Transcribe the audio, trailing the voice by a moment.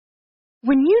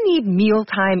When you need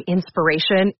mealtime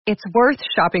inspiration, it's worth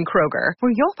shopping Kroger, where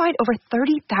you'll find over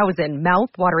 30,000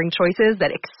 mouth-watering choices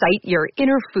that excite your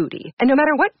inner foodie. And no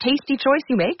matter what tasty choice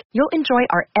you make, you'll enjoy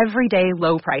our everyday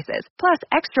low prices, plus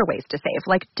extra ways to save,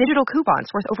 like digital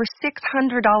coupons worth over $600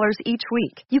 each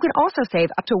week. You can also save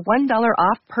up to $1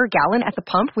 off per gallon at the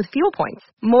pump with fuel points.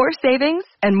 More savings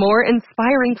and more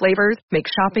inspiring flavors make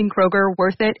shopping Kroger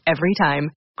worth it every time.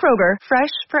 Kroger,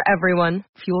 fresh for everyone.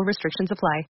 Fuel restrictions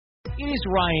apply. It is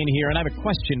Ryan here, and I have a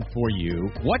question for you.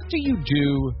 What do you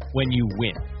do when you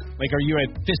win? Like, are you a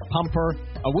fist pumper,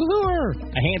 a woo-hooer,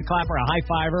 a hand clapper, a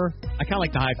high-fiver? I kind of like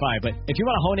the high-five, but if you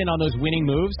want to hone in on those winning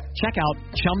moves, check out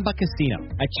Chumba Casino.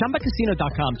 At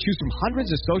ChumbaCasino.com, choose from hundreds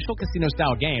of social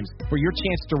casino-style games for your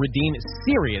chance to redeem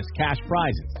serious cash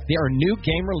prizes. There are new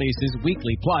game releases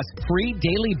weekly, plus free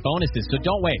daily bonuses, so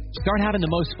don't wait. Start having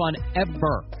the most fun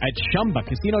ever at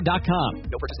ChumbaCasino.com.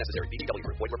 No purchase necessary. VGW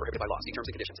Group. Void where prohibited by law. See terms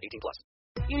and conditions. 18+.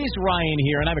 It is Ryan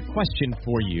here, and I have a question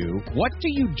for you. What do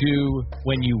you do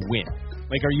when you win?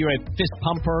 Like, are you a fist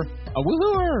pumper, a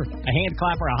woo-hooer, a hand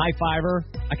clapper, a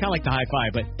high-fiver? I kind of like the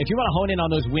high-five, but if you want to hone in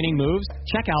on those winning moves,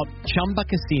 check out Chumba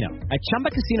Casino. At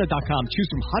ChumbaCasino.com, choose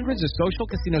from hundreds of social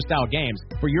casino-style games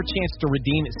for your chance to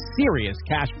redeem serious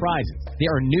cash prizes.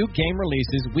 There are new game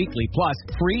releases weekly, plus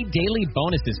free daily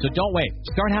bonuses, so don't wait.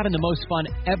 Start having the most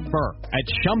fun ever at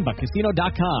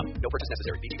ChumbaCasino.com. No purchase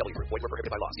necessary. VGW Group. Void where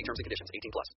prohibited by law. See terms and conditions. 18+.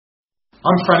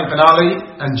 I'm Frank Benali,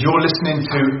 and you're listening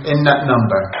to In That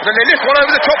Number. Then they lift one over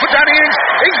the top for Danny Ings.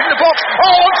 Ings in the box.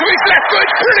 Oh, onto his left foot.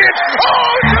 Brilliant.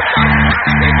 Oh, it's a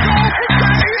fantastic goal from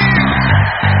Danny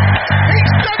Ings.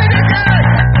 He's done it again.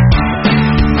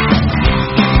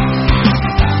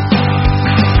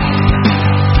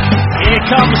 Here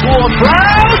comes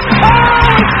Ward-Prowse.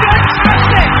 Oh,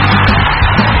 fantastic!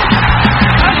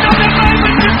 Another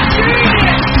moment of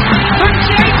genius from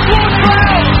James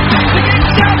Ward-Prowse to get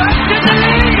Southampton the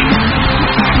lead.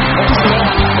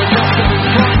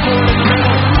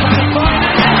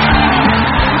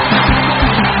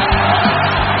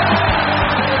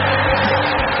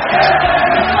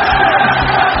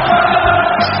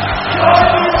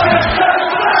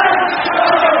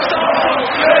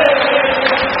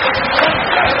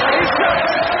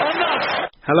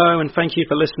 Hello and thank you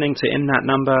for listening to In That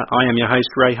Number. I am your host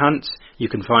Ray Hunt. You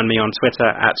can find me on Twitter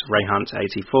at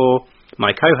RayHunt84.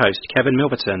 My co-host Kevin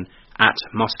Milverton at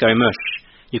Moscow Mush.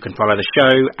 You can follow the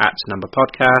show at Number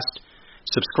Podcast.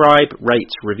 Subscribe,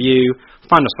 rate, review.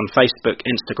 Find us on Facebook,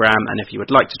 Instagram, and if you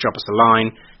would like to drop us a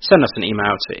line, send us an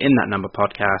email to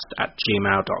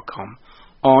inthatnumberpodcast@gmail.com.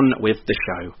 On with the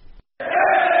show.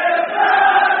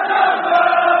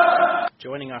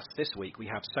 Joining us this week, we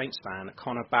have Saints fan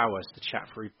Connor Bowers to chat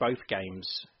through both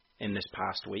games in this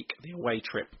past week. The away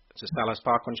trip to Selhurst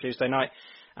Park on Tuesday night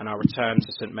and our return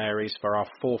to St Mary's for our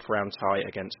fourth round tie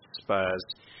against Spurs.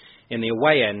 In the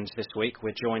away end this week,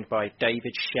 we're joined by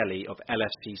David Shelley of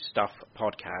LFC Stuff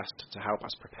podcast to help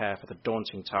us prepare for the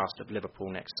daunting task of Liverpool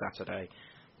next Saturday.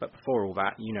 But before all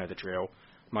that, you know the drill.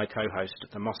 My co-host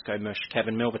at the Moscow Mush,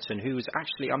 Kevin Milverton, who is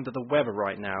actually under the weather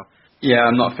right now. Yeah,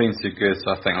 I'm not feeling too good,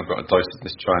 so I think I've got a dose of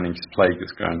this Chinese plague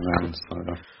that's going around, so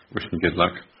wish me good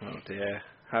luck. Oh dear.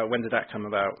 When did that come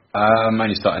about? I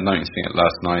only started noticing it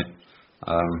last night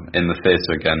in the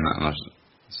theatre again, and I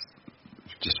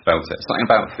just felt it. Something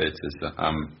about theatres that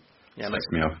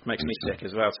sets me off. Makes me sick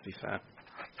as well, to be fair.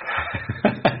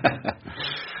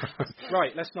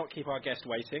 Right, let's not keep our guest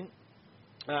waiting.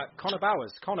 Connor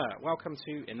Bowers. Connor, welcome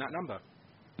to In That Number.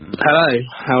 Hello,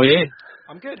 how are you?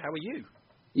 I'm good, how are you?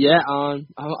 Yeah, I'm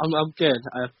good.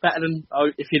 Better than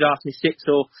if you'd asked me 6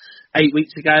 or 8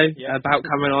 weeks ago about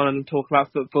coming on and talk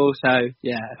about football. So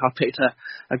yeah, I picked a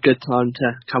good time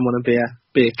to come on and be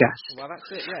a guest. Well, that's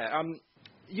it. Yeah.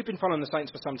 You've been following the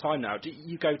Saints for some time now. Do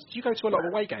you go to a lot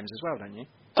of away games as well, don't you?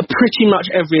 Pretty much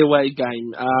every away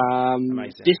game.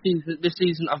 Amazing. This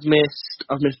season I've missed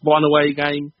one away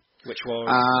game. Which was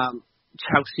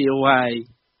Chelsea away,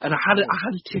 and I had a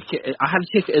ticket. I had a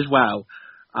ticket as well,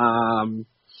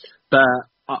 but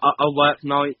I work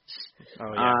nights,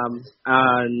 and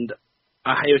it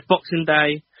was Boxing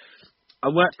Day. I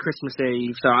worked Christmas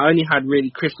Eve, so I only had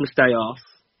really Christmas Day off,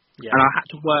 and I had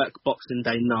to work Boxing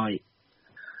Day night.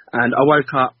 And I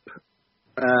woke up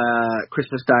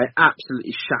Christmas Day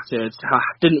absolutely shattered. I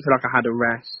didn't feel like I had a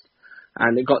rest.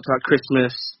 And it got to like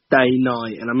Christmas Day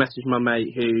night, and I messaged my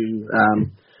mate who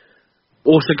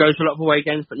also goes to a lot of away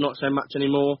games, but not so much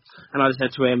anymore. And I just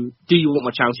said to him, "Do you want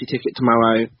my Chelsea ticket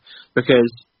tomorrow?"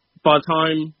 Because by the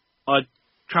time I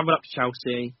travelled up to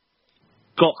Chelsea,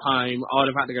 got home, I'd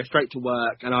have had to go straight to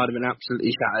work, and I'd have been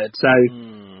absolutely shattered. So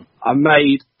I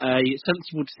made a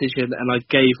sensible decision, and I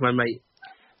gave my mate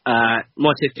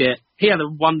my ticket. He had a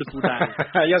wonderful day.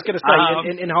 I was going to say,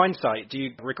 in hindsight, do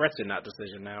you regret that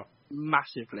decision now?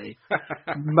 Massively.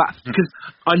 Because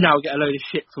I now get a load of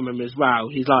shit from him as well.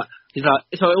 He's like,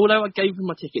 so although I gave him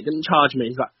my ticket, didn't charge me,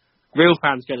 he's like, real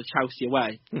fans go to Chelsea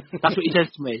away. That's what he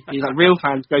says to me. He's like, real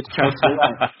fans go to Chelsea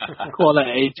away.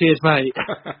 Quality. Cheers, mate.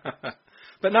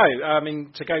 But no, I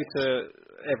mean, to go to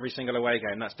every single away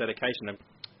game, that's dedication.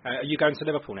 Are you going to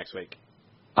Liverpool next week?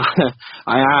 I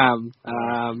am.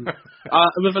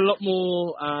 With a lot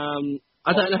more,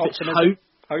 I don't know if optimism? it's hope.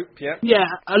 Hope, yeah. Yeah,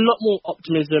 a lot more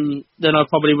optimism than I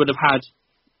probably would have had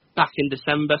back in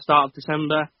December, start of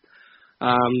December.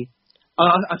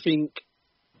 I think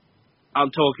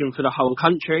I'm talking for the whole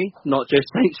country, not just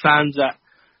Saints fans, that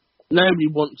nobody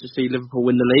wants to see Liverpool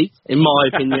win the league, in my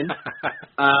opinion.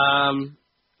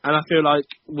 And I feel like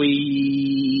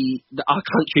our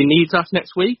country needs us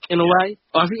next week, in a way.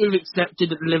 I think we've accepted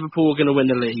that Liverpool are going to win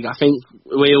the league. I think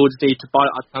we all just need to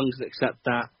bite our tongues and accept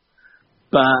that.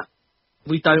 But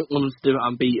we don't want to do it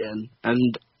unbeaten.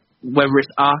 And whether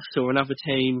it's us or another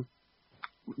team,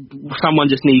 someone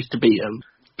just needs to beat them.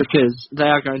 Because they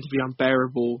are going to be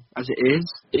unbearable as it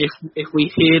is. If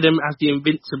we hear them as the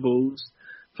Invincibles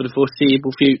for the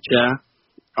foreseeable future,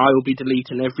 I will be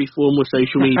deleting every form of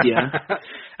social media.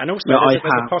 And also, there's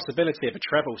a possibility of a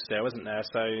treble still, isn't there?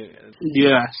 So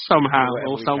yeah, somehow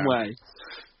or some way.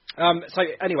 So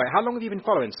anyway, how long have you been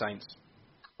following Saints?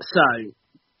 So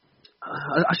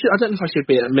I don't know if I should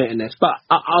be admitting this, but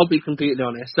I'll be completely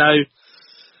honest. So,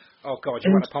 oh God,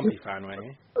 you weren't a Pompey fan, were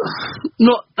you?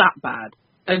 Not that bad.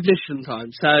 Addition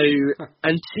time. So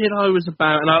until I was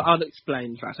about, and I'll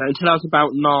explain that. So until I was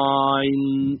about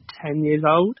 9-10 years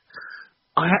old,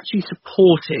 I actually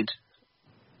supported.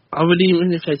 I wouldn't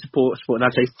even say support.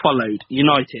 I'd say followed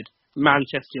United,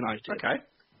 Manchester United. Okay.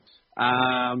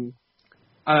 I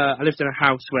lived in a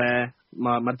house where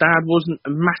my dad wasn't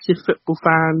a massive football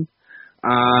fan.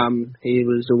 He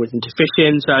was always into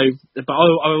fishing. But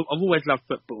I've always loved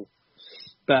football.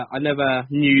 But I never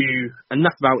knew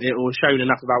enough about it or shown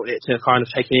enough about it to kind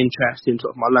of take an interest in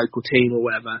sort of my local team or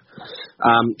whatever.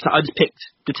 So I just picked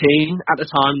the team at the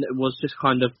time that was just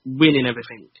kind of winning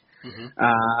everything.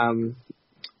 Mm-hmm.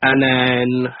 And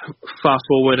then fast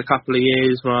forward a couple of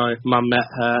years, my mum met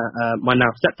my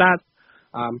now stepdad,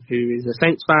 who is a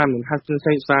Saints fan and has been a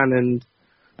Saints fan. And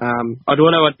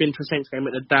although I'd been to a Saints game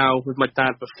at the Dow with my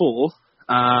dad before,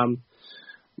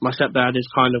 my stepdad is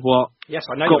kind of what... Yes,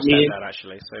 I know your stepdad,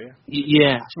 actually, so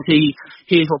yeah.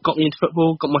 He's what got me into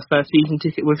football, got my first season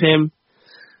ticket with him.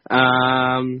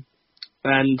 And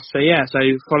so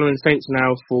following Saints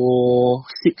now for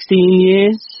 16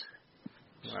 years.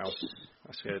 Wow,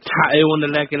 that's good. Tattoo on the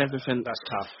leg and everything. That's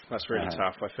tough. That's really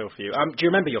tough, I feel for you. Do you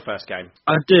remember your first game?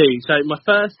 I do. So my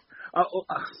first... I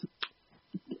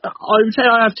would say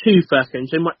I have two first games.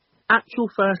 So my actual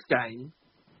first game...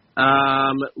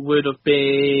 would have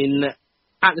been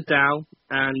at the Dow,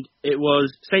 and it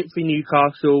was Saints v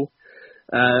Newcastle,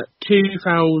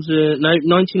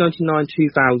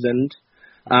 1999-2000.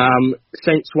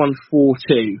 Saints won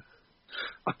 4-2.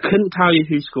 I couldn't tell you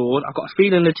who scored. I've got a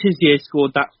feeling Letizia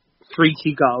scored that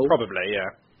freaky goal. Probably,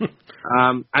 yeah.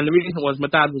 And the reason was my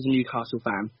dad was a Newcastle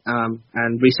fan,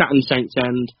 and we sat in the Saints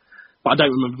end. But I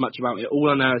don't remember much about it. All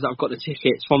I know is that I've got the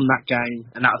tickets from that game,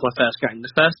 and that was my first game.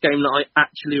 The first game that I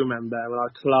actually remember, when I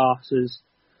class as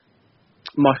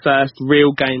my first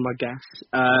real game, I guess,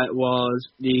 was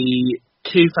the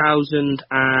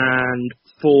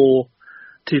 2004-2005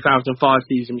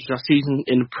 season, which was our season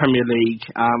in the Premier League,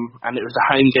 and it was a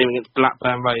home game against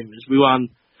Blackburn Rovers. We won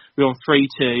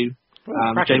 3-2.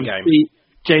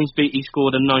 James Beattie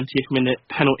scored a 90th minute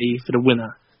penalty for the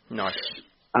winner. Nice.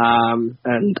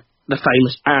 And the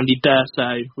famous Andy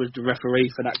D'Urso was the referee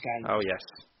for that game. Oh, yes.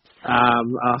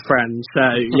 Our friend.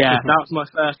 So, yeah, that was my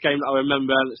first game that I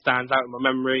remember that stands out in my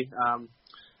memory.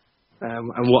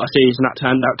 And what a season that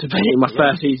turned out to be. My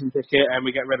first season ticket, and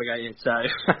we get relegated. So.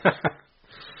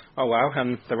 Oh, wow.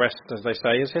 And the rest, as they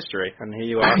say, is history. And here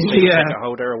you are, season ticket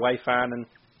holder, away fan. And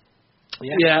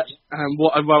yeah, and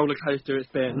what a roller coaster it's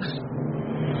been.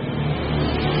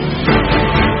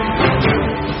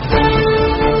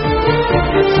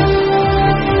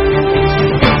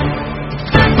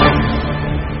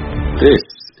 This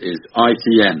is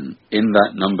ITN In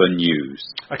That Number News.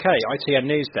 Okay, ITN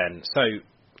News then. So,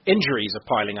 injuries are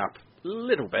piling up a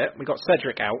little bit. We got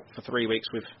Cedric out for 3 weeks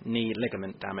with knee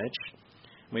ligament damage.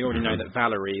 We already know that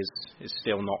Valerie is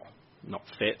still not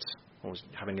fit, or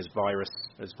having his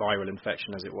viral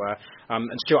infection, as it were.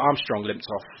 And Stuart Armstrong limped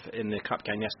off in the cup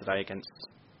game yesterday against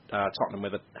Tottenham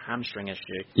with a hamstring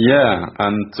issue. Yeah,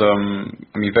 and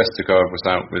Vestergaard was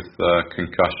out with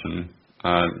concussion.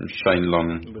 Shane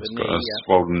Long has got a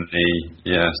swollen knee.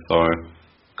 Yeah, so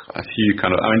a few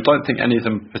kind of. I mean, don't think any of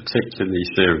them particularly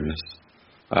serious.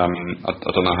 I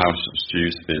don't know how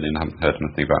Stu's feeling. I haven't heard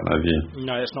anything about that, have you?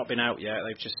 No, it's not been out yet.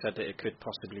 They've just said that it could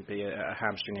possibly be a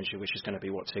hamstring injury, which is going to be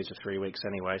 2 to 3 weeks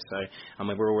anyway. So, I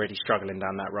mean, we're already struggling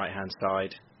down that right-hand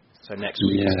side. So next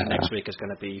week is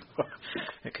going to be,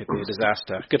 it could be a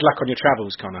disaster. Good luck on your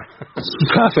travels, Connor.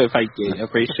 Perfect, thank you. I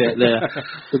appreciate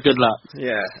the good luck.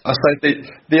 Yeah. I say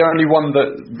the only one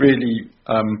that really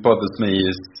bothers me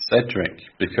is Cedric,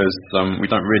 because we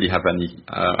don't really have any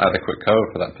adequate cover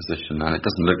for that position, and it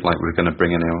doesn't look like we're going to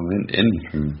bring anyone in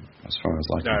from as far as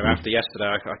I can. No, after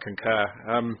yesterday, I concur.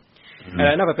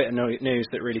 Another bit of news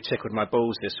that really tickled my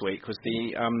balls this week was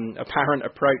the apparent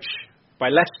approach by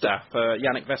Leicester for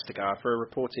Yannick Vestergaard for a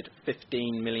reported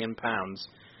 £15 million.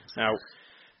 Now,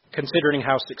 considering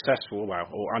how successful,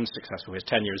 or unsuccessful his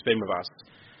tenure has been with us,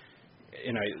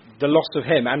 you know, the loss of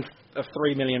him and a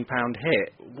 £3 million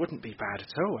hit wouldn't be bad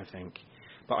at all, I think.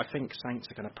 But I think Saints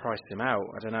are going to price him out.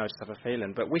 I don't know, I just have a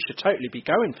feeling. But we should totally be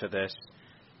going for this.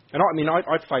 And I mean,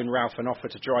 I'd phone Ralph and offer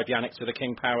to drive Yannick to the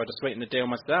King Power to sweeten the deal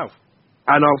myself.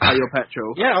 And I'll pay your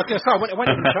petrol. Yeah, I was going to say, I won't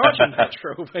even charge him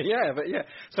petrol, but yeah.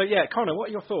 So yeah, Connor, what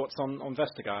are your thoughts on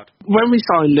Vestergaard? When we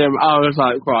signed him, I was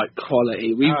like, right,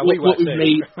 quality.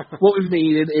 What we've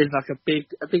needed is like a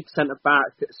big centre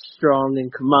back that's strong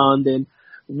and commanding,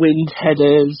 wins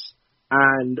headers,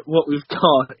 and what we've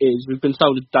got is we've been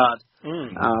sold a dud.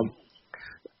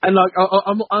 And like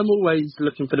I'm always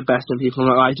looking for the best in people.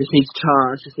 I'm like, I just need to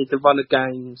chance, just need to run the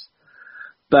games.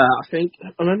 But I think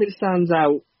it stands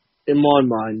out in my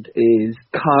mind is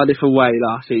Cardiff away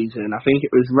last season. I think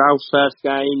it was Ralph's first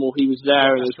game, or he was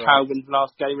there, and it was Calvin's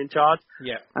last game in charge.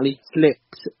 Yeah. And he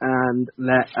slipped and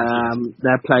let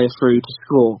their player through to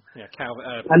score. Yeah,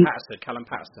 Callum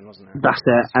Patterson, wasn't it? That's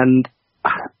it. And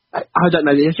I don't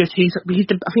know. It's just I think he's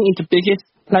the biggest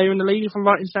player in the league, if I'm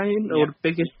right in saying, or the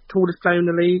biggest, tallest player in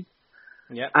the league.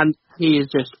 Yeah. And he is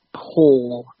just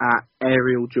poor at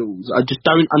aerial duels. I just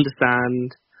don't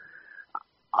understand.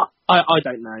 I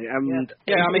don't know. I mean,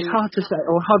 it's hard to say,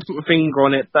 or hard to put my finger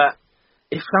on it, but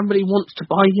if somebody wants to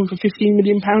buy him for £15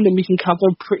 million and we can cover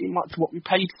pretty much what we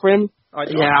paid for him, I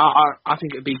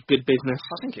think it would be good business.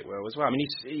 I think it will as well. I mean,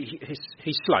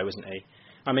 he's slow, isn't he?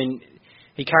 I mean,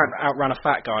 he can't outrun a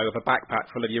fat guy with a backpack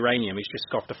full of uranium. He's just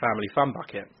scoffed a family fun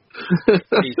bucket.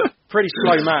 He's a pretty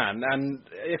slow man, and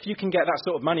if you can get that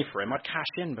sort of money for him, I'd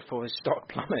cash in before his stock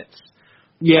plummets.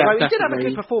 Yeah, he did have a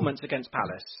good performance against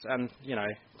Palace, and you know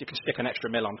you can stick an extra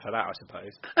mil on for that, I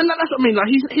suppose. And that's what I mean.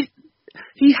 Like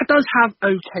he does have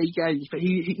okay games, but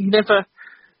you never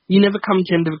come to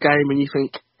the end of a game and you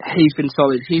think he's been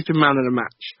solid. He's been man of the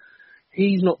match.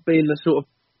 He's not been the sort of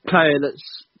player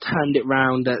that's turned it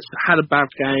round, that's had a bad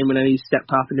game and then he's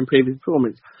stepped up and improved his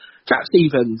performance. Jack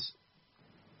Stephens,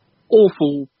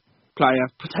 awful player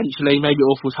potentially, maybe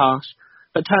awful's harsh,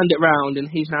 but turned it round and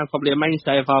he's now probably a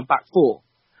mainstay of our back four.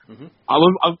 Mm-hmm.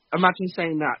 I imagine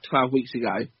saying that 12 weeks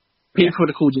ago, people would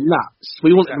have called you nuts.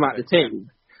 We wanted him out of the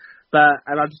team.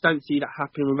 And I just don't see that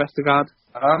happening with Vestergaard.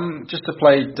 Just to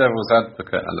play devil's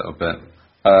advocate a little bit,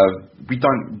 we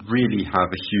don't really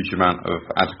have a huge amount of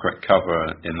adequate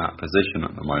cover in that position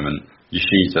at the moment.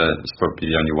 Yoshida is probably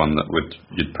the only one that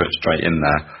you'd put straight in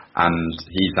there, and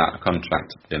he's out of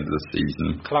contract at the end of the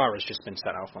season. Clara's just been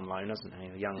sent off on loan, hasn't he?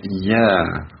 The young.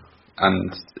 Yeah.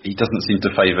 And he doesn't seem to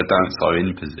favour Danso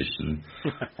in position.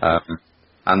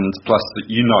 And plus,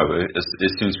 as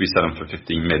soon as we sell him for 15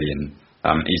 million,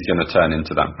 he's going to turn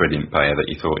into that brilliant player that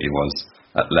he thought he was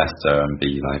at Leicester and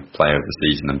be like player of the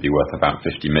season and be worth about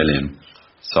 50 million.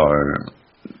 So,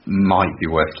 might be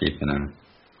worth keeping him.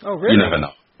 Oh, really? You never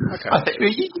know. Okay. I think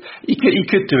he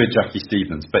could do a Jackie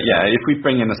Stephens. But yeah, if we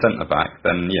bring in a centre-back,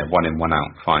 then yeah, one in, one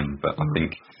out, fine. But I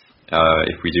think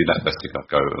if we do let Vestergaard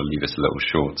go, it'll leave us a little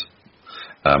short.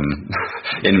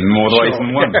 In more ways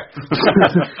than one.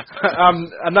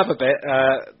 Another bit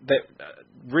that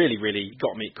really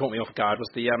caught me off guard was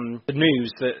the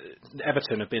news that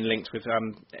Everton have been linked with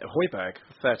Højbjerg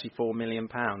for £34 million.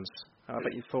 How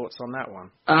about your thoughts on that one?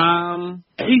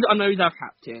 I know he's our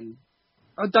captain.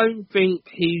 I don't think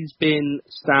he's been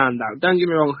standout. Don't get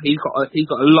me wrong, he's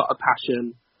got a lot of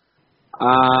passion.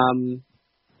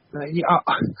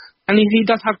 And he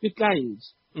does have good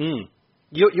games.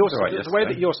 The way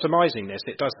that you're surmising this,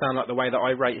 it does sound like the way that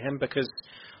I rate him, because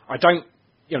I don't,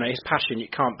 his passion,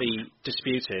 it can't be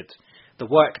disputed. The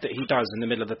work that he does in the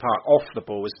middle of the park off the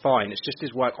ball is fine. It's just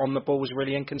his work on the ball is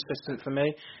really inconsistent for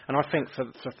me. And I think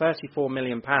for £34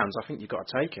 million, I think you've got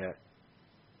to take it.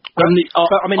 But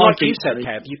I mean, like you said,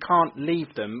 Kev, you can't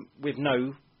leave them with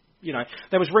no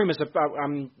there was rumours about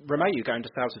Romeu going to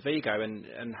Celta Vigo, and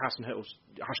Hasenhüttl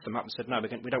hushed them up and said, no, we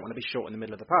don't want to be short in the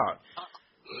middle of the park.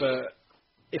 But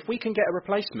if we can get a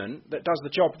replacement that does the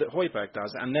job that Højbjerg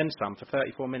does, and then some for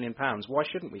 £34 million, why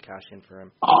shouldn't we cash in for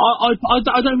him? I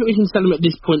don't think we can sell him at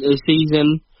this point of the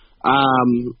season.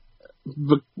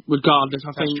 Regardless,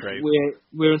 I think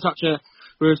we're in such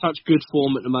good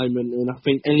form at the moment, and I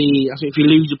think if you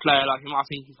lose a player like him, I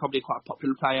think he's probably quite a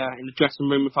popular player in the dressing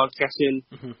room, if I was guessing.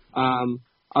 Mm-hmm.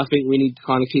 I think we need to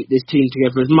kind of keep this team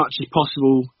together as much as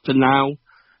possible for now,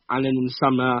 and then in the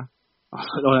summer, I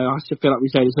still feel like we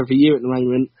say this every year at the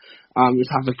moment,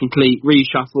 just have a complete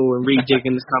reshuffle and rejig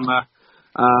in the summer,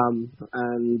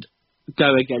 and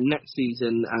go again next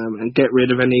season, and get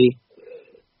rid of any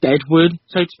deadwood,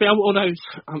 so to speak. Although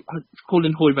I'm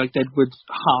calling Højbjerg deadwood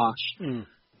harsh,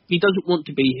 he doesn't want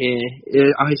to be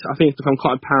here. I think it's become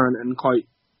quite apparent and quite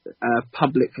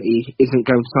public that he isn't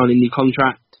going to sign a new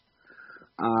contract.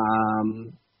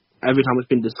 Every time it's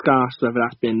been discussed, whether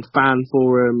that's been fan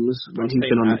forums, when he's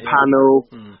been on the panel,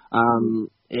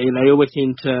 they always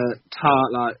seem to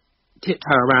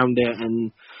tiptoe around it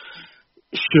and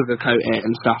sugarcoat it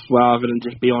and stuff rather than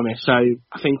just be honest. So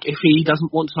I think if he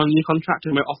doesn't want to sign a new contract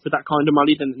and we're offered that kind of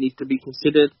money, then it needs to be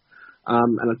considered.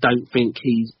 And I don't think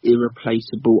he's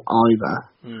irreplaceable either.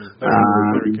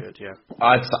 Very good, yeah.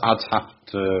 I'd have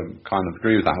to kind of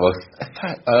agree with that. Well,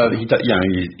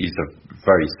 he's a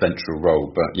very central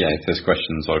role, but yeah, if there's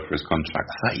questions over his contract,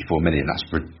 34 million, that's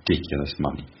ridiculous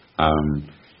money.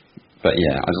 But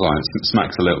yeah, it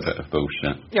smacks a little bit of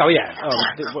bullshit. Oh yeah,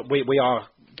 we are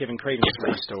giving credence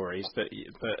to these stories, but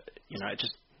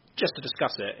just to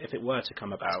discuss it, if it were to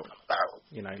come about,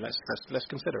 let's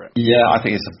consider it. Yeah, I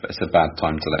think it's a bad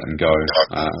time to let him go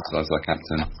as our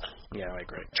captain. Yeah, I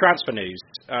agree. Transfer news.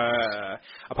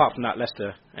 Apart from that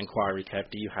Leicester inquiry, Kev,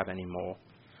 do you have any more?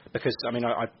 Because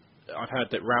I've heard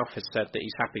that Ralph has said that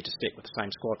he's happy to stick with the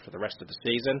same squad for the rest of the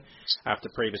season, after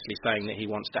previously saying that he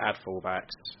wants to add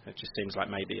fullbacks. It just seems like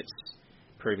maybe it's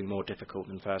proving more difficult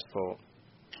than first thought.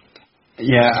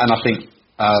 Yeah, and I think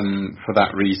for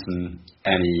that reason,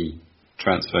 any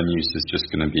transfer news is just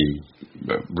going to be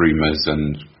rumours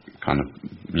and kind of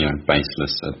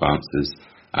baseless advances.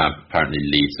 Apparently,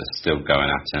 Leeds are still going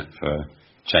at it for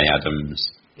Che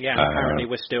Adams. Yeah, and apparently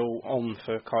we're still on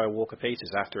for Kyle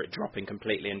Walker-Peters after it dropping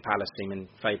completely in Palace seeming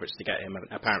favourites to get him. And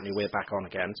apparently we're back on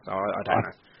again, so I don't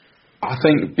know. I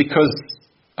think because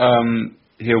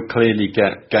he'll clearly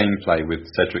get gameplay with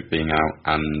Cedric being out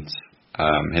and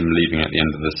him leaving at the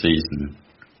end of the season,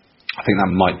 I think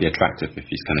that might be attractive if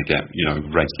he's going to get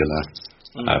regular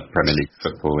Premier League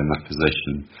football in that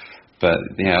position. But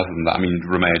yeah, other than that,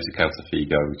 Romeu to Celta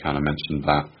Vigo, we kind of mentioned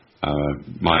that.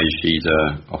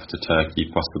 Maishida off to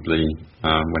Turkey possibly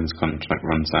when his contract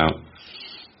runs out.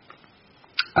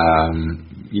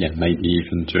 Maybe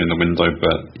even during the window,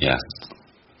 but yeah,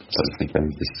 I don't think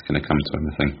this is going to come to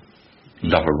anything.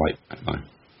 Love a right back though.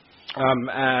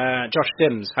 Josh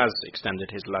Sims has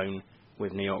extended his loan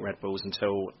with New York Red Bulls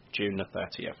until June the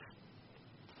 30th.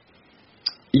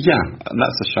 Yeah,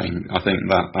 that's a shame. I think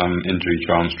that injury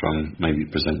to Armstrong maybe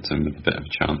presents him with a bit of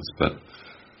a chance, but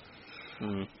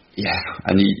yeah,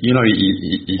 and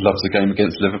he loves the game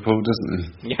against Liverpool,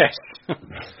 doesn't he? Yes.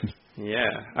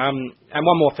 Yeah. And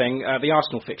one more thing, the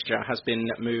Arsenal fixture has been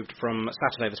moved from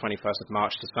Saturday the 21st of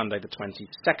March to Sunday the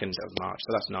 22nd of March,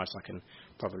 so that's nice. I can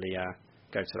probably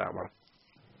go to that one.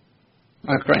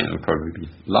 Oh, great. It'll probably be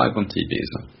live on TV as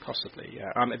well. Possibly,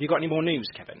 yeah. Have you got any more news,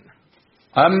 Kevin?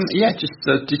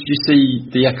 Did you see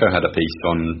the Echo had a piece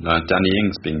on Danny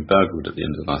Ings being burgled at the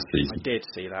end of last season? I did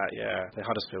see that, yeah. The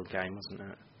Huddersfield game, wasn't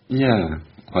it? Yeah,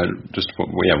 while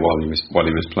he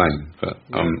was playing, but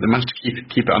they managed to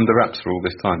keep it under wraps for all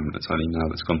this time. It's only now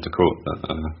that's gone to court. But,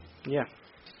 yeah.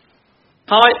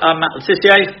 Hi, I'm Matt Le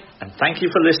Tissier, and thank you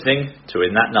for listening to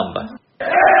In That Number.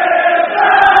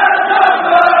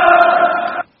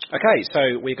 Okay,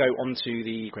 so we go on to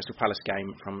the Crystal Palace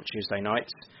game from Tuesday night.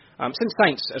 Since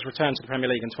Saints has returned to the Premier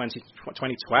League in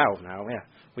 2012 now,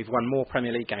 we've won more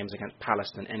Premier League games against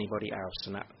Palace than anybody else,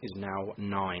 and that is now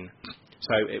 9.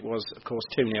 So it was, of course,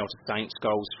 2-0 to Saints,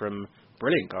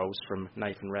 brilliant goals from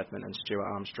Nathan Redmond and Stuart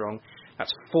Armstrong.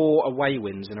 That's 4 away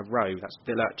wins in a row. That's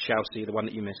Villa, Chelsea, the one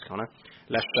that you missed, Connor,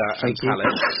 Leicester and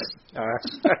Palace.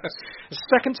 It's the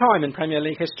second time in Premier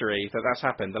League history that's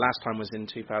happened. The last time was in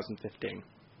 2015.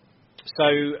 So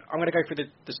I'm going to go through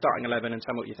the starting 11 and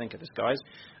tell me what you think of this, guys.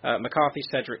 McCarthy,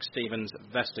 Cedric, Stevens,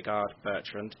 Vestergaard,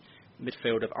 Bertrand.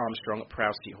 Midfield of Armstrong,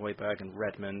 Prowse, Højbjerg and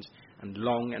Redmond. And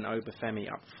Long and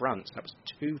Obafemi up front. That was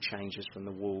 2 changes from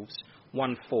the Wolves.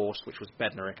 1 forced, which was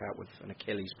Bednarek out with an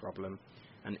Achilles problem.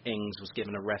 and Ings was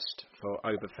given a rest for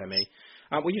Obafemi.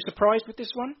 Were you surprised with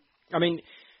this one? I mean,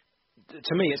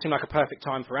 to me, it seemed like a perfect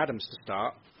time for Adams to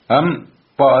start.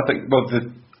 Well, I think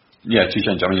two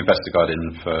changes. I mean, Vestergaard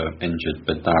in for injured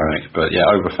Bednarek, but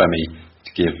Obafemi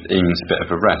to give Ings a bit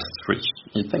of a rest, which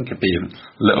you'd think would be a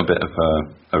little bit of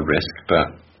a risk, but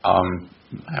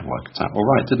it worked out all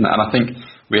right, didn't it? And I think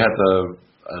we had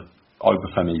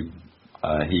Obafemi.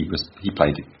 He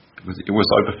played. It was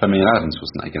Obafemi and Adams,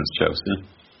 wasn't it, against Chelsea?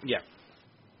 Yeah.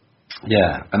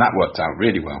 Yeah, and that worked out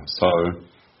really well. So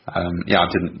I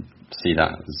didn't see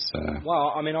that as.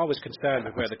 Well, I mean, I was concerned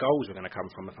with where the goals were going to come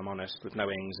from, if I'm honest, with no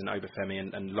Ings and Obafemi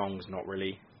and Long's not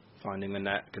really finding the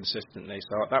net consistently.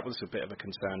 So that was a bit of a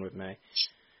concern with me.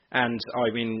 And I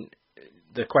mean,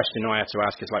 the question I had to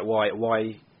ask is like,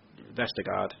 why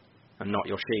Vestergaard and not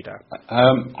Yoshida?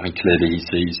 I mean, clearly he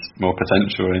sees more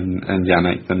potential in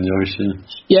Yannick than Yoshi.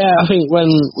 Yeah, I think when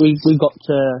we got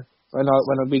to when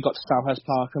we got to Selhurst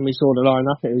Park and we saw the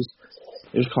lineup, it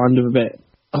was kind of a bit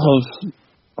of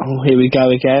here we go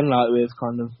again, like with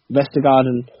kind of Vestergaard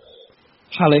and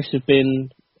Palace have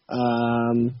been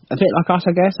a bit like us,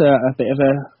 I guess, a bit of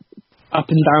a up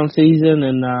and down season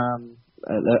and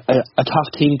a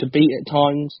tough team to beat at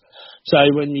times. So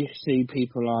when you see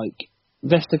people like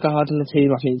Vestergaard in the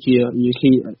team, I think you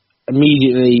keep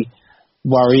immediately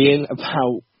worrying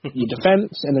about your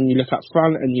defence, and then you look up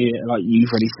front and you, like you've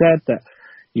already said, that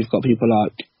you've got people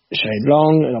like Shane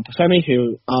Long and Obafemi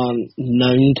who aren't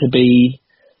known to be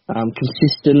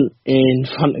consistent in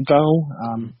front of goal.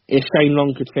 If Shane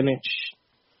Long could finish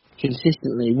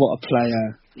consistently, what a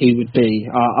player he would be.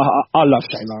 I love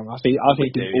Shane Long. I think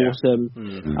he's awesome,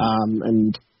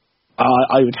 and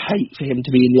I would hate for him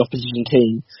to be in the opposition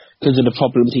team because of the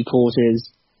problems he causes.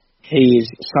 He is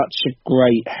such a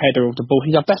great header of the ball.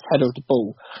 He's our best header of the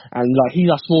ball, and like he's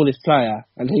our smallest player.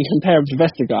 And you compare him to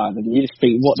Vestergaard, and you just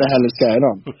think, what the hell is going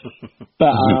on?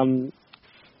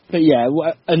 But yeah,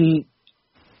 and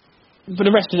but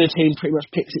the rest of the team pretty much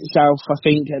picks itself, I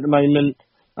think, at the moment.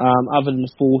 Other than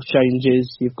the 4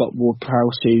 changes, you've got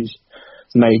Ward-Prowse who's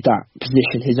made that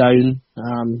position his own,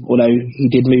 although he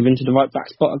did move into the right back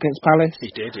spot against Palace.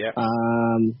 He did, yeah.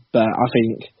 But I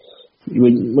think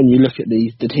when you look at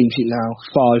the team sheet now,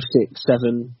 5, 6,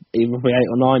 7, even if we're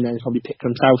 8 or 9, they've probably picked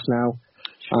themselves now.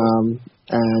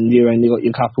 And you only got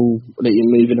your couple that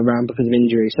you're moving around because of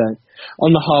injury. So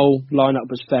on the whole, lineup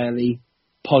was fairly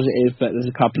positive, but there's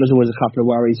always a couple of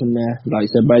worries in there. Like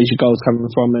you said, where's your goals coming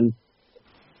from, and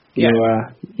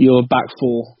your back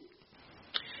 4.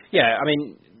 Yeah, I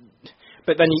mean,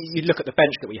 but then you look at the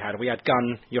bench that we had. We had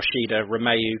Gunn, Yoshida,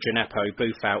 Romeu, Gineppo,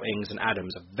 Boufal, Ings and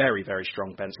Adams. A very, very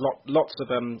strong bench. Lots of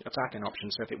attacking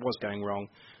options, so if it was going wrong,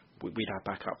 we'd have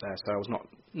back up there. So I was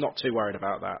not too worried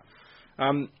about that.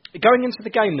 Going into the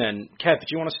game then, Kev, do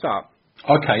you want to start?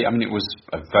 Okay, I mean, it was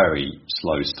a very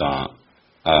slow start,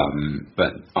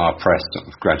 but our press sort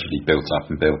of gradually built up.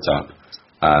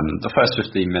 The first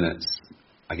 15 minutes,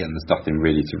 again, there's nothing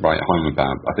really to write home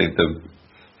about. I think the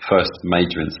first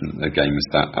major incident in the game was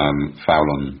that foul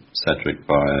on Cedric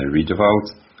by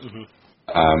Riedewald,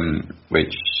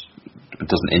 which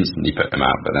doesn't instantly put him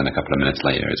out, but then a couple of minutes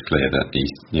later it's clear that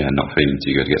he's not feeling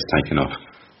too good, gets taken off.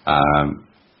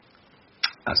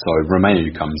 So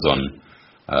Romeu comes on,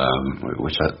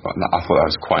 which I thought that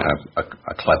was quite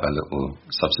a clever little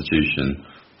substitution,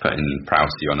 putting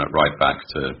Prowse on at right back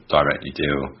to directly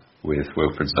deal with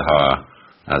Wilfried Zaha,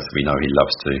 as we know he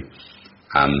loves to.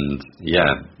 And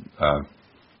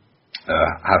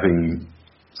having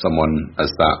someone as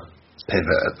that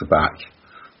pivot at the back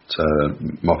to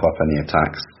mop up any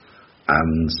attacks,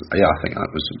 and I think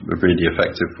that was a really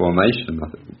effective formation. I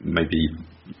think maybe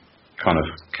kind of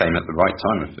came at the right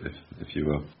time, if you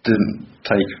will. Didn't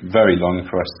take very long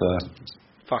for us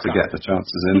to get the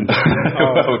chances in.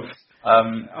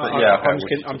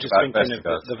 I'm just thinking of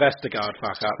the Vestergaard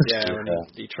fuck up, and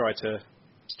he tried to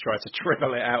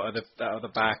dribble it out of the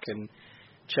back, and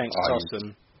Cenk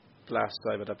Tosun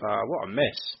blasted over the bar. What a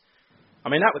miss! I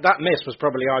mean, that miss was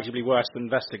probably arguably worse than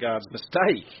Vestergaard's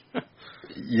mistake.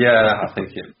 I think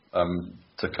it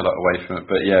took a lot away from it,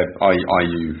 but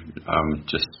IU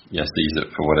just sees it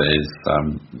for what it is.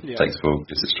 Takes the ball,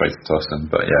 gives it straight to Tosun,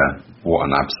 but what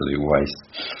an absolute waste.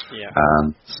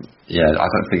 I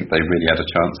don't think they really had a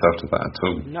chance after that at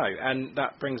all. No, and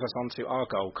that brings us on to our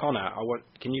goal. Connor,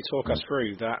 can you talk us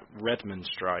through that Redmond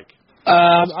strike?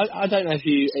 I don't know if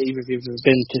either of you have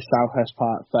been to Selhurst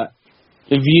Park, but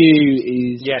the view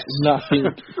is nothing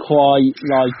quite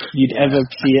like you'd ever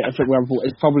see it at Football Report.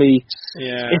 It's probably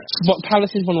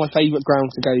Palace is one of my favourite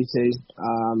grounds to go to.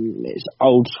 It's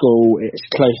old school. It's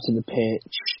close to the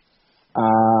pitch.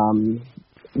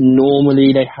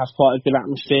 normally they have quite a good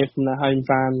atmosphere from their home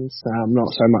fans. Not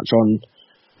so much on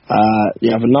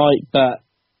the other night, but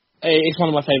it's one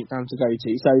of my favourite grounds to go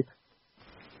to. So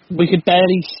we could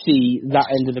barely see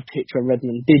that end of the pitch where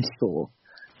Redmond did score,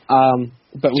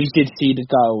 but we did see the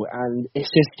goal, and it's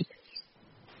just.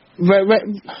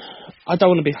 I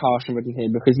don't want to be harsh on Redmond here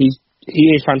because he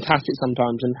is fantastic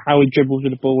sometimes, and how he dribbles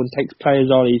with the ball and takes players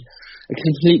on. He's a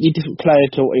completely different player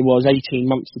to what he was 18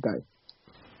 months ago.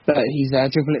 But he's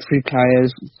dribbling it through players,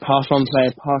 pass one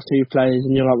player, pass two players,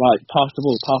 and you're like, right, pass the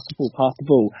ball, pass the ball, pass the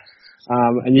ball.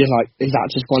 And you're like, is that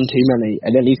just one too many?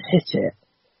 And then he's hit it.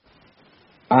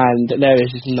 And there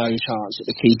is just no chance that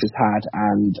the keeper's had,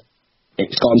 and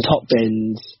it's gone top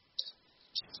bins,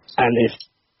 and it's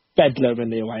bedlam in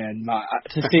the away end. Like,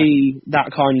 to see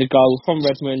that kind of goal from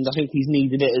Redmond, I think he's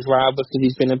needed it as well because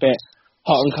he's been a bit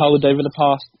hot and cold over the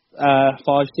past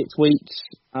 5-6 weeks.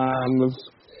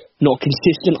 Not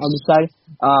consistent, I would say.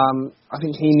 I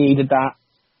think he needed that,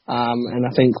 and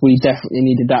I think we definitely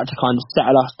needed that to kind of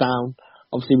settle us down.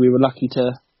 Obviously, we were lucky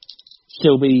to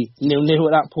still be 0-0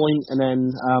 at that point, and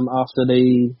then after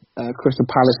the Crystal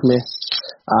Palace miss,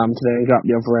 to then go up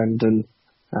the other end and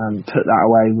put that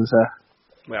away was a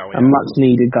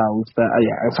much-needed goal. But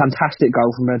a fantastic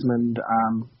goal from Redmond.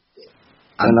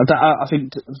 And I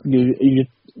think you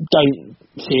don't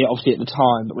see it obviously at the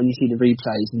time, but when you see the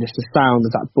replays and just the sound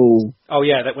of that ball. Oh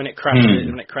yeah, that when it crashed,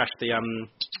 the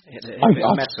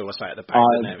metal or something at the back,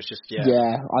 didn't it? It was just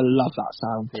Yeah, I love that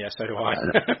sound. Yeah, so do I.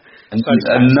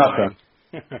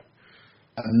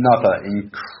 Another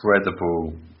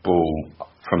incredible ball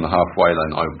from the halfway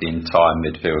line over the entire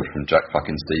midfield from Jack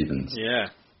fucking Stevens. Yeah.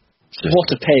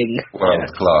 What a ping. World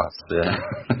class, yeah.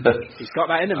 He's got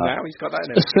that in him now. He's got that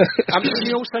in him.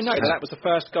 You also know that was the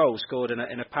first goal scored in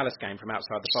a Palace game from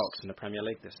outside the box in the Premier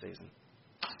League this season.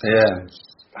 Yeah.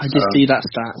 I did see that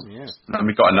stat. Yeah. And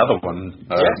we got another one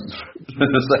in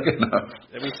the second half.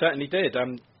 We certainly did.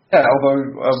 Yeah,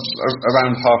 although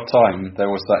around half-time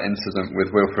there was that incident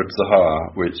with Wilfred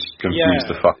Zaha, which confused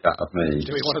the fuck out of me.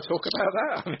 Do we want to talk about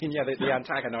that? I mean, the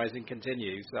antagonising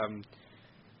continues.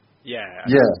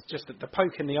 Just the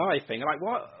poke in the eye thing. Like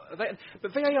what?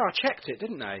 But VAR checked it,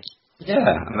 didn't they? Yeah,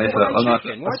 and they said,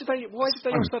 why did they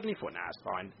all suddenly thought, nah, it's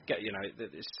fine.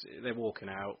 They're walking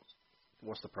out.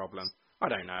 What's the problem? I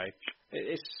don't know.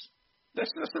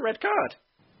 That's the red card.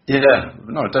 Yeah,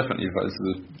 no, definitely. But it's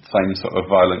the same sort of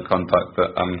violent contact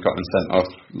that got them sent off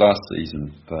last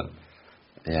season. But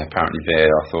yeah, apparently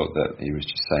VAR thought that he was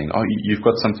just saying, "Oh, you've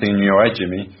got something in your eye,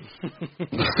 Jimmy."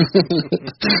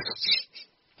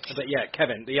 But yeah,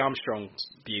 Kevin, the Armstrong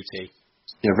beauty.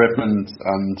 Yeah, Redmond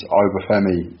and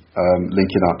Obafemi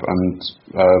linking up, and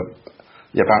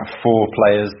about 4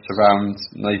 players around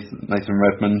Nathan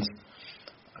Redmond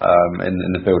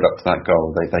in the build up to that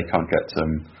goal. They can't get to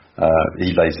him.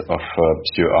 He lays it off for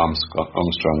Stuart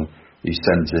Armstrong, who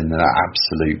sends in an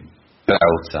absolute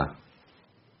belter.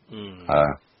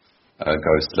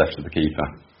 Goes left of the keeper.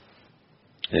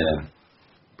 Yeah.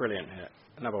 Brilliant hit.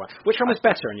 Another one. Which one was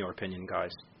better in your opinion,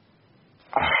 guys?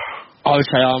 I would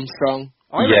say Armstrong.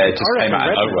 It just came out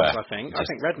of nowhere. I think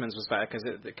Redmond's was better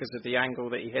because of the angle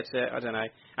that he hit it. I don't know,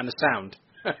 and the sound.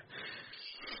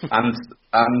 and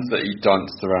that he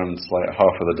danced around like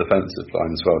half of the defensive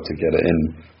line as well to get it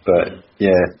in. But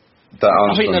yeah, that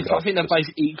Armstrong. I think they're both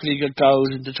equally good goals,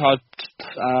 and to try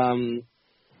to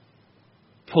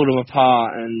pull them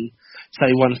apart and say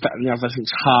one's better than the other, I think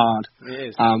it's hard. It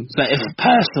is. But in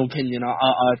personal opinion,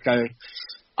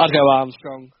 I'd go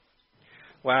Armstrong.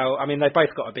 Well, I mean, they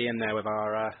both got to be in there with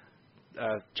our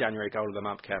January goal of the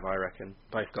month, Kev, I reckon.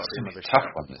 Both got to be another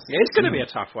tough one. Yeah, it's going to be a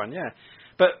tough one, yeah.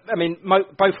 But, I mean,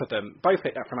 both of them, both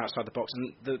hit that from outside the box,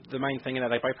 and the main thing,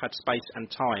 they both had space and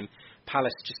time.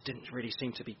 Palace just didn't really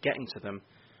seem to be getting to them,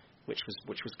 which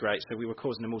was great. So we were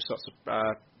causing them all sorts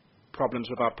of problems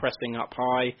with our pressing up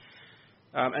high.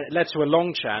 And it led to a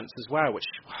long chance as well, which,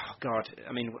 oh God,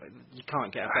 I mean, you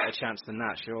can't get a better chance than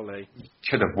that, surely.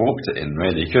 Could have walked it in,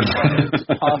 really, couldn't he?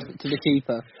 Pass it to the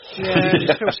keeper.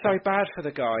 Yeah, I feel so bad for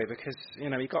the guy because,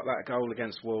 he got that goal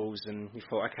against Wolves and you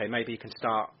thought, okay, maybe he can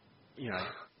start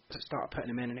putting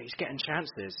him in, and he's getting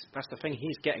chances. That's the thing,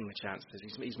 he's getting the chances.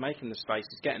 He's making the space,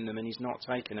 he's getting them, and he's not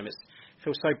taking them. It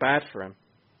feels so bad for him.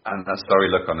 And that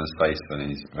sorry look on his face when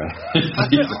he's...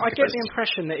 I get the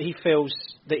impression that he feels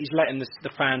that he's letting the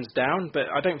fans down, but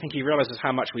I don't think he realises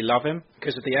how much we love him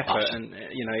because of the effort and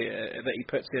that he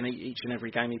puts in each and every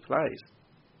game he plays.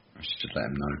 I should let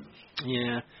him know.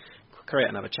 Yeah. Create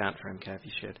another chant for him, Kev,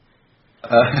 you should.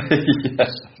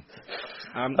 Yes.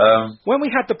 When we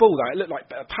had the ball, though, it looked like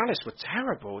Palace were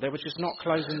terrible. They were just not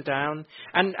closing down.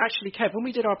 And actually, Kev, when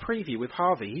we did our preview with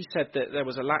Harvey, he said that there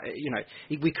was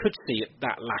we could see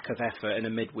that lack of effort in a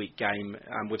midweek game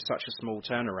with such a small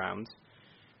turnaround.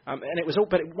 And it was all,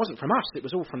 but it wasn't from us. It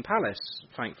was all from Palace,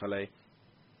 thankfully.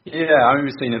 Yeah, I mean,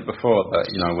 we've seen it before that,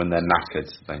 when they're knackered,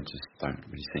 they just don't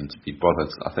really seem to be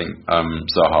bothered. I think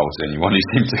Zaha was the only one who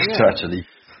seemed to actually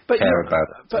care about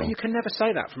it. But you can never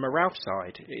say that from a Ralph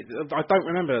side. I don't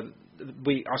remember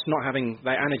us not having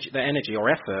their energy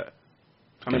or effort.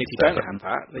 I mean, if you don't have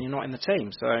that, then you're not in the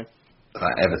team. So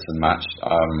that Everton match,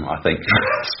 I think,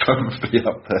 is probably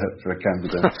up there for a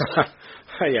candidate.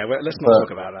 Yeah, well, let's not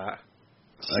talk about that.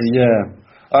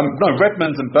 No,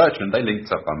 Redmond and Bertrand, they linked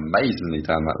up amazingly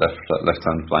down that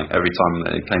left-hand flank. Every time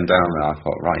it came down there, I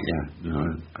thought,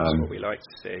 that's what we like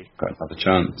to see. Got another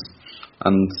chance.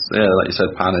 And, like you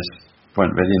said, Palace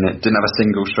weren't really in it. Didn't have a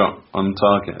single shot on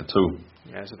target at all.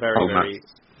 Yeah, it's a very,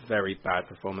 very bad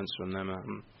performance from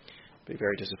them. Be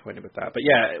very disappointed with that. But,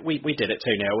 yeah, we did it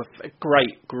 2-0. A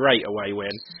great away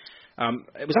win.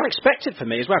 It was unexpected for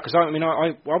me as well, because,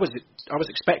 I was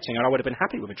expecting, and I would have been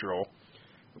happy with a draw.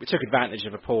 We took advantage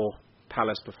of a poor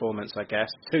Palace performance, I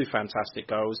guess. 2 fantastic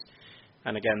goals.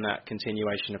 And again, that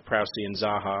continuation of Prowsey and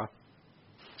Zaha.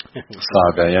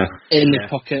 Saga, yeah. In his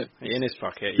pocket. In his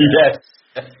pocket, yeah.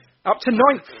 Yes. Up to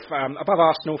 9th, above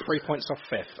Arsenal, 3 points off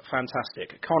 5th.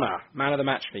 Fantastic. Connor, man of the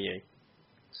match for you.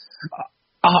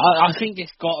 I think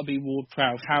it's got to be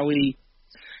Ward-Prowse. How he's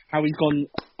gone,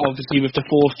 obviously, with the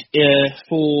forced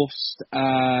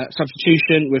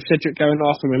substitution, with Cedric going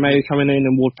off and Romeo coming in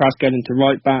and Ward-Prowse going into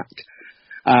right back.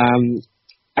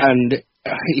 It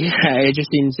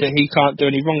just seems that he can't do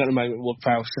any wrong at the moment,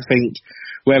 Ward-Prowse. I think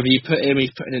wherever you put him,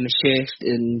 he's putting in a shift.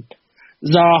 And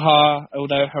Zaha,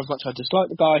 although how much I dislike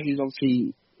the guy, he's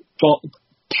obviously got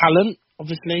talent,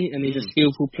 obviously, and he's a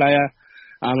skillful player.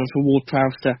 And for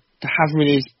Ward-Prowse to have him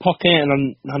in his pocket,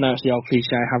 and I know it's the old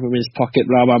cliche, have him in his pocket,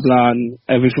 blah, blah, blah, and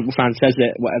every football fan says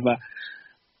it, whatever.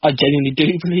 I genuinely do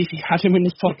believe he had him in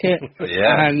his pocket.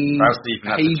 Yeah, and Prowse even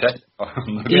had to check.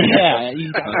 He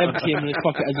emptied him in his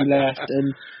pocket as he left. And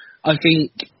I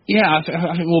think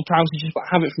Ward-Prowse has just got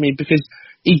to have it for me, because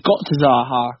he got to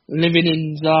Zaha. Living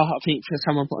in Zaha, I think for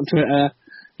someone put on Twitter,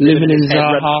 living in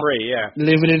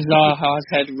Zaha's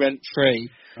head rent-free.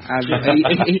 And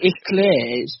it's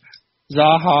clear,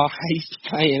 Zaha hates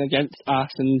playing against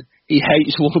us, and he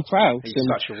hates Ward-Prowse. He's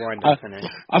such a wind-up, isn't he?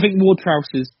 I think Ward-Prowse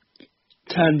has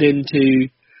turned into...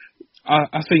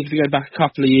 I think if you go back a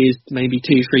couple of years, maybe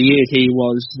 2-3 years, he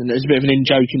was... And there's a bit of an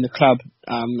in-joke in the club,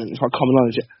 and it's quite common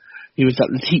knowledge. He was like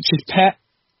the teacher's pet.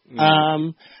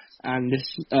 And this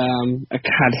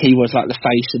he was like the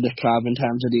face of the club in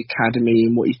terms of the academy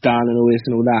and what he's done and all this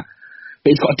and all that.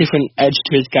 But he's got a different edge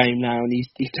to his game now, and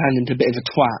he's turned into a bit of a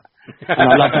twat. And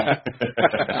I love it.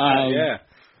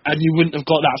 And you wouldn't have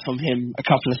got that from him a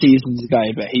couple of seasons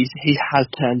ago, but he has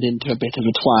turned into a bit of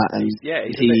a twat. And he's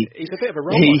a bit of a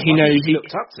role model. He knows he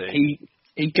looked up to.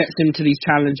 He gets into these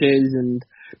challenges, and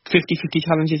 50-50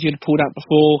 challenges you'd have pulled out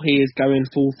before. He is going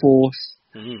full force,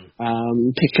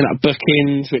 picking up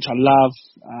bookings, which I love.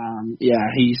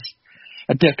 He's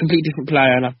a completely different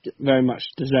player, and I very much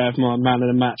deserve my man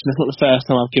of the match. And it's not the first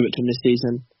time I've given it to him this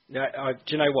season. Yeah,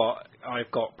 do you know what?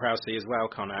 I've got Prowsey as well,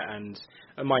 Connor, and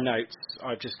in my notes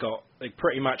I've just got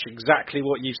pretty much exactly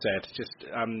what you said. Just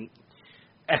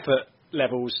effort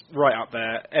levels right up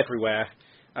there, everywhere.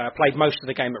 Played most of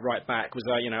the game at right back. Was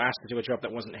asked to do a job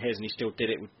that wasn't his, and he still did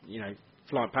it with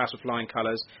pass with flying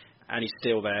colours, and he's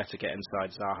still there to get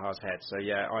inside Zaha's head. So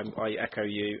yeah, I echo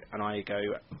you, and I go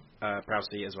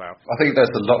Prowsey as well. I think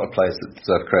there's a lot of players that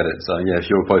deserve credit. So yeah, if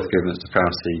you're both giving it to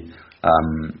Prowsey,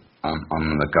 I'm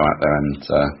going to go out there and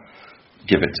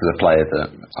give it to the player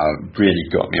that really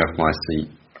got me off my seat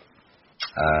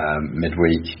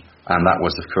midweek, and that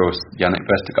was, of course, Yannick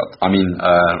Vestergaard. I mean,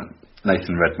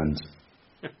 Nathan Redmond.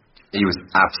 He was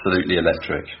absolutely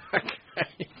electric.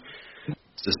 Okay.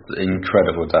 Just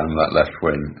incredible down that left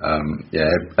wing.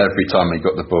 Every time he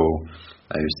got the ball,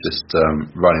 he was just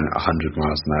running at 100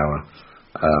 miles an hour,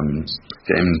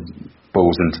 getting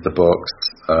balls into the box,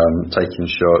 taking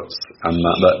shots, and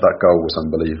that goal was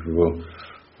unbelievable.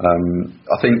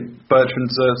 I think Bertrand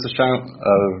deserves a shout.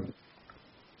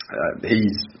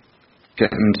 He's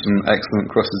getting some excellent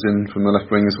crosses in from the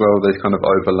left wing as well. They kind of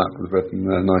overlap with Redmond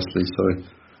there nicely. So,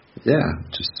 yeah,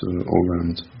 just an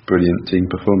all-round brilliant team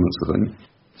performance, I think.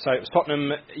 So it was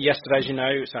Tottenham yesterday, as you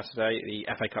know, Saturday, the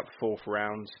FA Cup 4th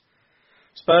round.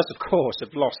 Spurs, of course,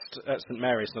 have lost at St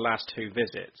Mary's in the last 2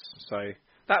 visits, so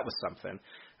that was something.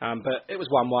 But it was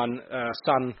 1-1.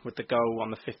 Son with the goal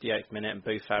on the 58th minute, and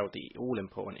Boufal the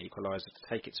all-important equaliser to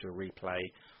take it to a replay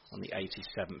on the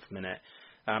 87th minute.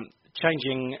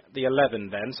 Changing the 11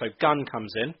 then, so Gunn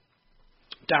comes in,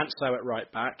 Danso at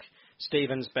right back,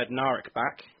 Stevens, Bednarek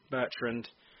back, Bertrand,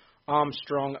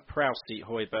 Armstrong, Prowse,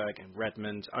 Højbjerg and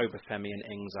Redmond, Obafemi and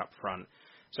Ings up front.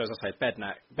 So as I say,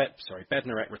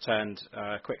 Bednarek returned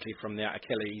quickly from the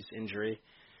Achilles injury.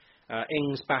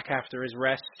 Ings back after his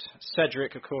rest.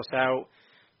 Cedric, of course, out.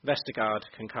 Vestergaard,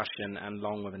 concussion, and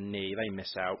Long with a knee. They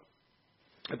miss out.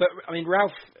 But, I mean,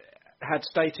 Ralph had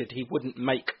stated he wouldn't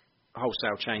make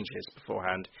wholesale changes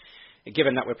beforehand.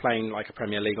 Given that we're playing like a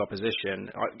Premier League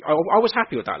opposition, I was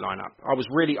happy with that lineup. I was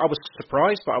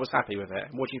surprised, but I was happy with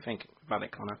it. What do you think about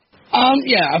it, Connor?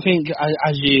 Yeah, I think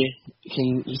as you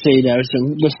can see, there's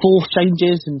 4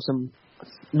 changes and some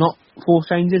not 4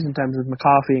 changes in terms of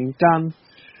McCarthy and Gunn.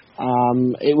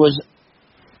 It was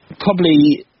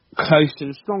probably close to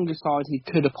the strongest side he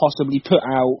could have possibly put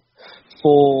out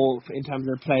in terms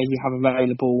of the players you have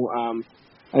available.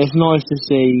 And it's nice to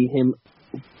see him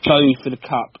go for the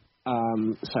cup,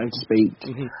 so to speak.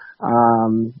 Mm-hmm.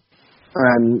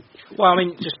 Well, I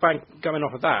mean, just going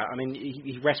off of that, I mean,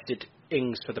 he rested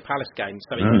Ings for the Palace game,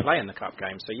 so he can play in the cup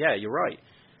game. So yeah, you're right.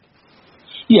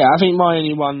 Yeah, I think my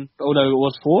only one, although it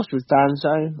was forced, was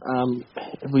Danso.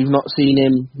 We've not seen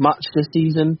him much this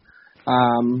season.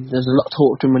 There's a lot of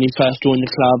talk to him when he first joined the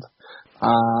club.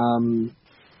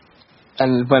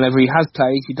 And whenever he has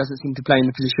played, he doesn't seem to play in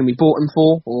the position we bought him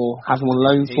for or has him on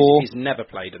loan for. He's never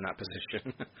played in that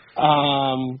position.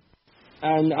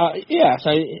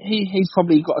 So he's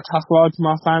probably got a tough ride from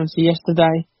our fantasy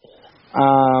yesterday.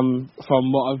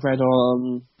 From what I've read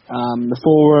on the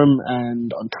forum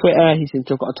and on Twitter, he seems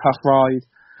to have got a tough ride.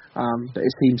 But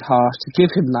it seems harsh to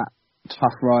give him that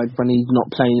tough ride when he's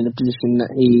not playing in a position that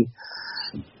he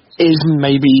is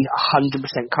maybe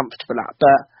 100% comfortable at.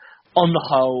 But on the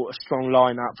whole, a strong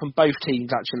lineup from both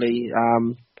teams actually,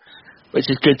 which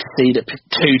is good to see that 2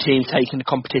 teams taking the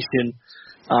competition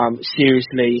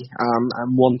seriously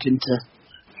and wanting to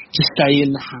stay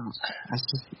in the hat, as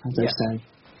they say.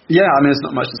 Yeah, I mean, it's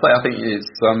not much to say. I think it's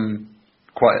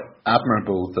quite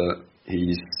admirable that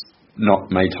he's not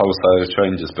made wholesale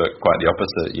changes, but quite the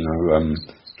opposite.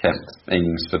 Kept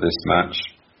Ings for this match,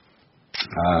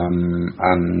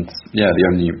 and the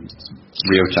only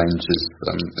real change is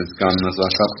Gunn as our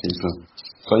cup keeper.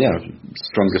 So yeah,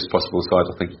 strongest possible side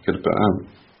I think he could have put out.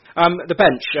 The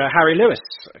bench, Harry Lewis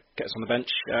gets on the bench.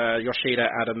 Yoshida,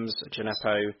 Adams,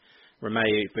 Gineppo,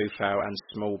 Romeu, Boufal, and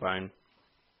Smallbone.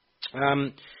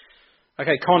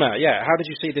 Okay, Connor. Yeah, how did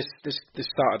you see this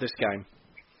start of this game?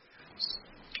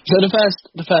 So the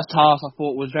first half I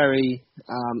thought was very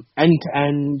end to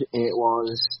end. It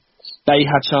was they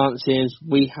had chances,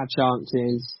 we had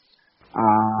chances.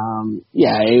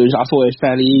 I thought it was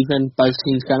fairly even. Both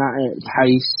teams going at it,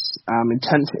 pace,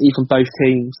 intensity from both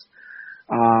teams.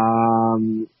 I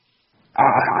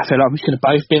feel like we could have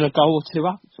both been a goal or 2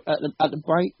 up at the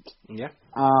break. Yeah.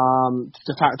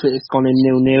 The fact that it's gone in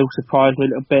 0-0 surprised me a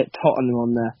little bit.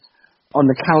 Tottenham on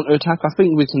the counter attack. I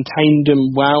think we contained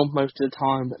them well most of the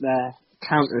time, but their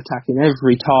counter attacking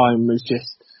every time was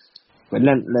just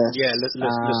relentless. Yeah, Lo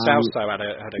Celso had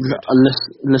a good.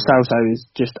 Lo Celso is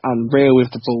just unreal with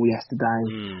the ball yesterday.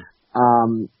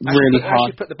 Really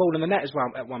hard. Actually put the ball in the net as well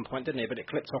at one point, didn't he? But it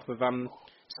clipped off of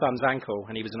Son's ankle,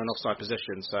 and he was in an offside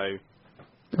position. So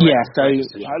correct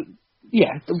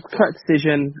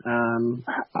decision.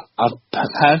 I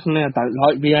personally don't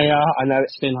like VAR. I know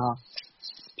it's been our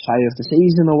player of the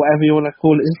season or whatever you want to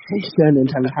call it this season in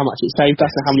terms of how much it saved us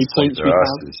and how many points we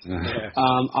have.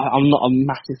 I'm not a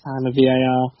massive fan of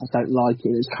VAR. I don't like it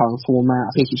in its current format.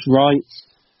 I think it's right.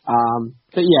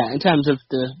 But yeah, in terms of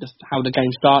how the game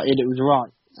started, it was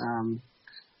right.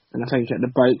 And I think at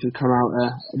the break we've come out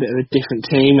a bit of a different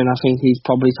team, and I think he's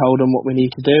probably told them what we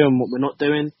need to do and what we're not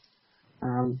doing.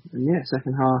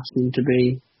 Second half seemed to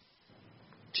be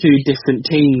 2 different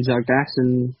teams, I guess,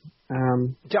 and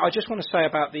I just want to say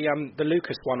about the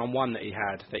Lucas 1-on-1 that he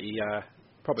had, that he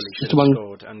probably should have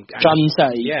scored. And Gunn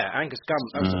save. Yeah, Angus Gunn.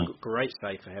 That was a great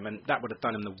save for him, and that would have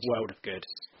done him the world of good.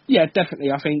 Yeah,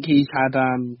 definitely. I think he's had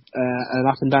an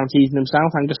up and down season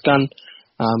himself. Angus Gunn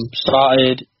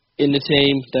started in the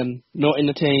team, then not in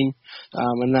the team,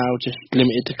 and now just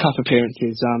limited to cup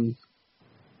appearances.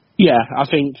 I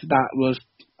think that was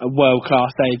a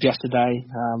world-class save yesterday.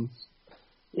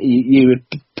 You would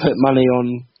put money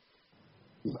on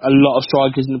a lot of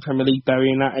strikers in the Premier League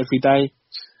burying that every day.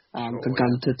 For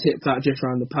Gunn to tip that just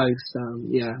around the post,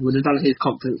 would have done his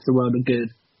confidence the world of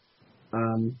good.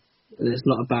 It's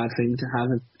not a bad thing to have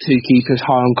 2 keepers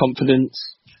high on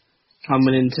confidence.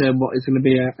 coming into what is going to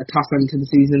be a tough end to the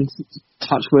season.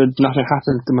 Touch wood, nothing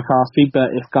happens to McCarthy, but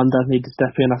if Gunn does need to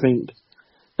step in, I think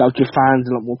that'll give fans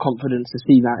a lot more confidence to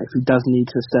see that if he does need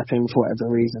to step in for whatever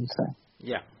reason. So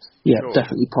yeah, sure.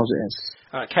 Definitely positive.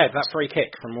 Kev, that free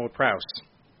kick from Ward Prowse.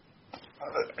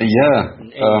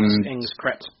 Ings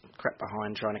crept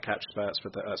behind, trying to catch Spurs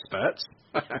with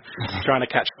trying to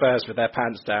catch Spurs with their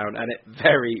pants down, and it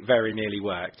very, very nearly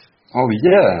worked. Oh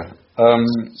yeah,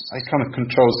 he kind of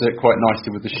controls it quite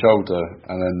nicely with the shoulder,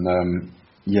 and then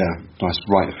nice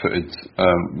right-footed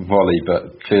volley,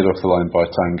 but cleared off the line by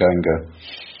Tanganga.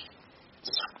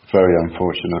 It's very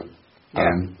unfortunate.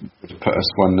 Would put us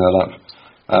 1-0 up,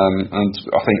 and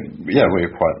I think we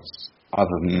were quite.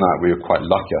 Other than that, we were quite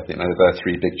lucky. I think there were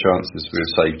 3 big chances we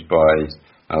were saved by,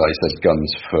 like you said,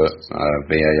 Gunn's foot,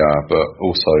 VAR, but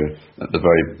also at the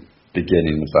very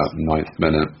beginning, about the 9th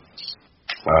minute,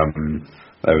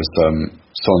 there was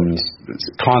Son's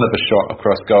kind of a shot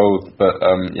across goal, but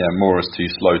Mora's too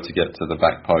slow to get to the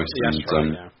back post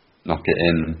knock it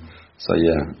in. So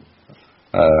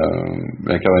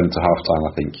going into half time,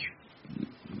 I think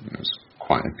it was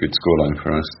quite a good scoreline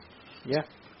for us. Yeah.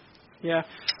 Yeah.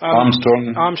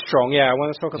 Armstrong. Yeah, I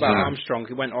want to talk about Armstrong,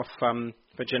 who went off for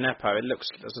Gineppo. It looks,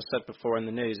 as I said before in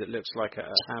the news, it looks like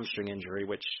a hamstring injury,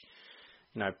 which,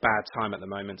 bad time at the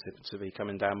moment to be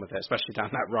coming down with it, especially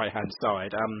down that right-hand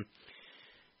side.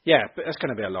 But that's going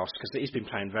to be a loss because he's been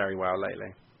playing very well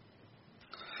lately.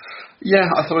 Yeah,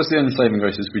 I suppose the only saving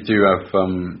grace is we do have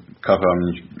cover.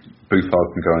 Buffon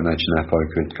can go in there, Gineppo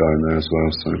could go in there as well,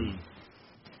 so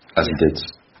as he did.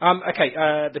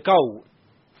 The goal.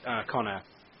 Connor,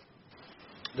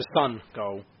 the Sun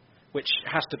goal, which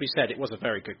has to be said, it was a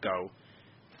very good goal.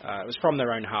 It was from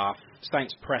their own half.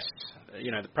 Saints pressed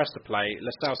the play. Lo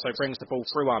Celso brings the ball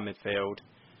through our midfield.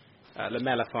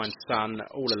 Lamela finds Sun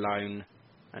all alone,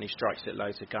 and he strikes it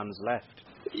low to Gunn's left.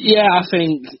 Yeah, I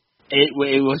think it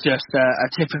was just a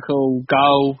typical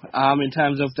goal in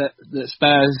terms of that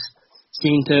Spurs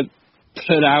seem to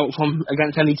put out from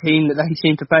against any team that they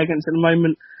seem to play against at the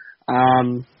moment.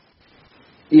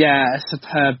 A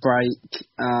superb break,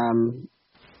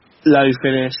 low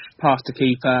finish, past the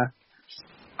keeper.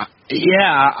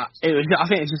 It was. I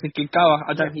think it's just a good goal.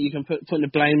 I don't think you can put the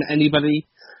blame at anybody.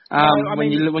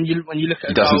 When you look at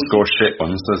he doesn't score shit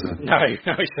ones, does he? No,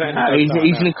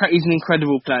 he's an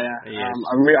incredible player.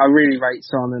 I really rate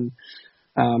Son, and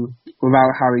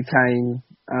without Harry Kane,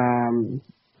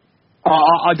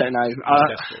 I don't know.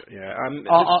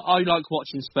 I like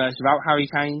watching Spurs without Harry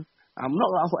Kane. Not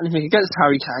that I've got anything against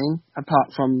Harry Kane,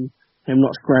 apart from him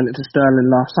not squaring it to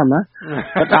Sterling last summer,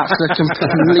 but that's a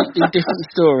completely different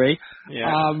story.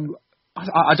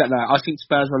 I don't know. I think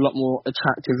Spurs are a lot more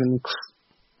attractive and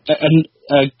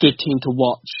a good team to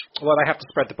watch. Well, they have to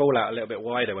spread the ball out a little bit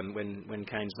wider when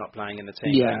Kane's not playing in the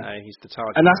team. Don't they? He's the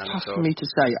target. And that's tough for me to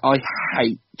say. I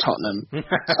hate Tottenham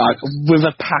with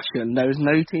a passion. There is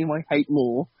no team I hate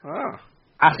more.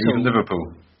 Even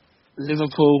Liverpool.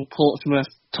 Liverpool, Portsmouth,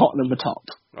 Tottenham are top.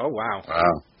 Oh, wow.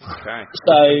 Okay.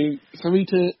 So, for me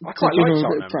to I quite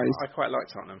like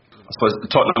Tottenham. I suppose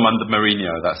Tottenham under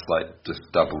Mourinho, that's like just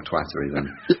double twattery then.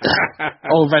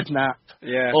 Or Redknapp.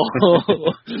 Yeah.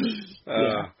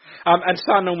 And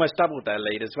Son almost doubled their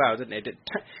lead as well, didn't he?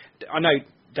 I know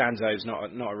Danzo's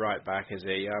not a right back, is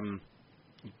he?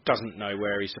 Doesn't know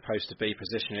where he's supposed to be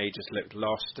positionally. He just looked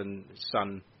lost, and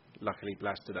Son luckily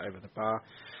blasted it over the bar.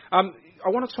 I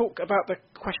want to talk about the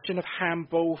question of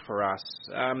handball for us.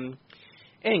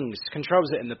 Ings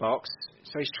controls it in the box,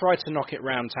 so he's tried to knock it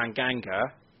round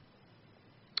Tanganga.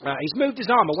 He's moved his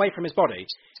arm away from his body,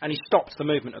 and he stopped the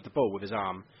movement of the ball with his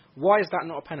arm. Why is that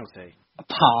not a penalty? A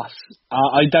pass.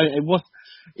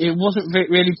 It wasn't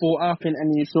really brought up in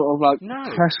any sort of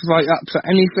press write-ups or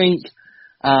anything.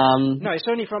 No, it's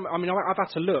only from. I've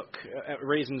had to look at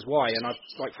reasons why, and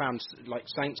I've found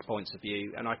Saints' points of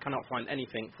view, and I cannot find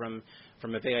anything from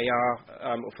a VAR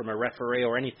or from a referee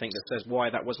or anything that says why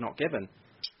that was not given.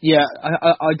 Yeah,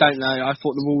 I don't know. I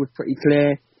thought the rule was pretty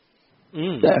clear.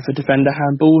 That if a defender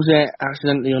handballs it,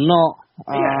 accidentally or not.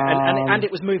 And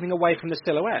it was moving away from the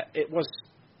silhouette. It's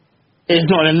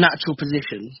not in a natural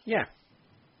position. Yeah.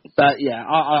 But yeah,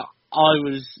 I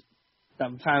was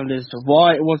dumbfounded as to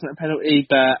why it wasn't a penalty,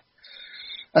 but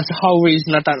that's the whole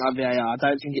reason I don't like VAR. I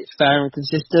don't think it's fair and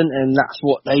consistent, and that's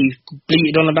what they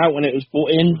bleated on about when it was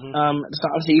brought in at the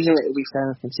start of the season. It will be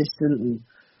fair and consistent, and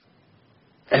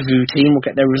every team will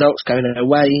get their results going their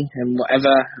way and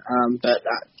whatever, but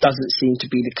that doesn't seem to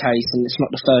be the case, and it's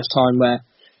not the first time where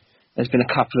there's been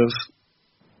a couple of...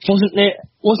 Wasn't it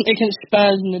against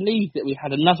Spurs in the league that we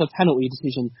had another penalty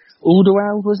decision?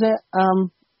 Alderweireld, was it?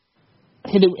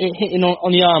 hitting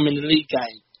on the arm in the league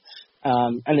game,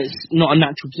 and it's not a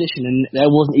natural position, and there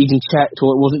wasn't even checked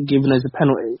or it wasn't given as a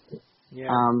penalty. Yeah.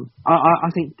 I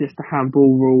think just the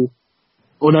handball rule,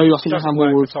 although I think the handball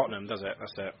rule for Tottenham, does it?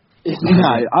 That's it. No,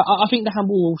 I think the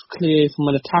handball rule's clear from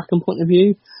an attacking point of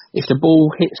view. If the ball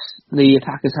hits the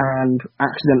attacker's hand,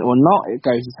 accidental or not, it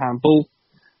goes as handball.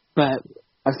 But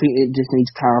I think it just needs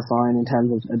clarifying in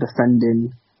terms of a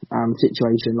defending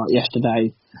situation like yesterday,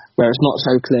 where it's not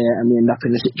so clear and we end up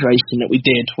in the situation that we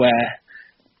did where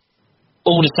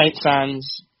all the Saints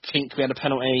fans think we had a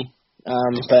penalty,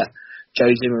 but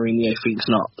Jose Mourinho thinks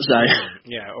not. So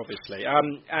yeah, obviously.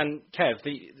 And Kev,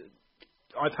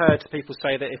 I've heard people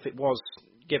say that if it was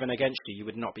given against you, you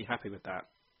would not be happy with that.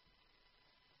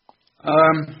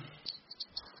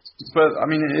 But I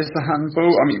mean, it is the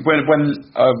handball. I mean, when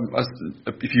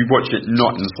if you watch it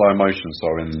not in slow motion,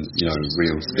 so in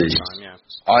real speed, yeah.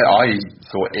 I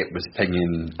thought it was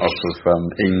pinging off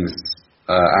of Ings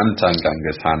and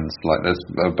Tanganga's hands. Like there's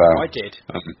about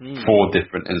 4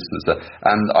 different instances there,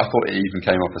 and I thought it even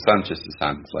came off of Sanchez's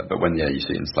hands. Like, but when you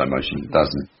see it in slow motion, it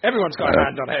doesn't. Everyone's got a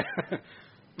hand on it.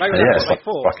 Maybe it's like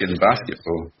fucking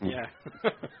basketball. Yeah.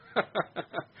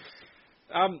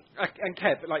 And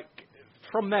Kev, like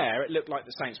from there, it looked like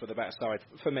the Saints were the better side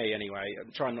for me, anyway.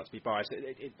 I'm trying not to be biased.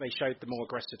 They showed the more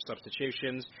aggressive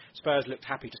substitutions. Spurs looked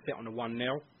happy to sit on a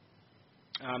 1-0.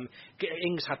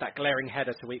 Ings had that glaring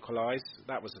header to equalise.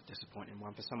 That was a disappointing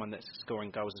one for someone that's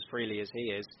scoring goals as freely as he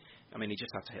is. I mean, he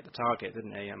just had to hit the target,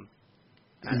 didn't he? And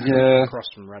the cross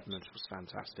from Redmond was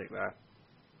fantastic there.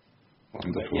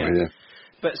 Wonderful, yeah.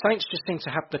 But Saints just seemed to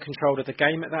have the control of the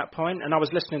game at that point, and I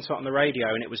was listening to it on the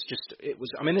radio, and this was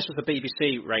the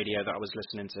BBC radio that I was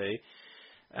listening to,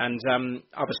 and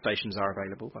other stations are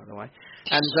available, by the way,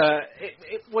 and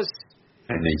it was...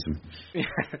 I need them.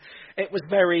 It was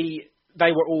very...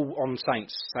 They were all on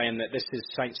Saints, saying that this is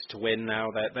Saints to win now.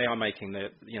 That they are making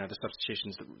the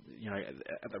substitutions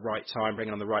at the right time,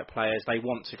 bringing on the right players. They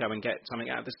want to go and get something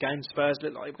out of this game. Spurs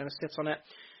look like they're going to sit on it.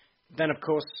 Then of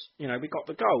course, we got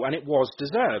the goal, and it was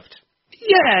deserved.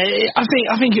 Yeah, I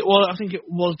think it was. I think it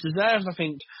was deserved. I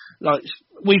think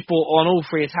we've brought on all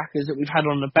 3 attackers that we've had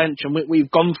on the bench, and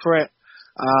we've gone for it.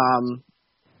 And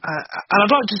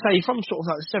I'd like to say from sort of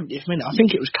like the 70th minute, I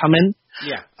think it was coming.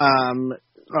 Yeah.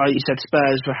 Like you said,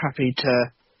 Spurs were happy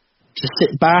to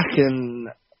sit back and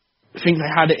think they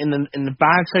had it in the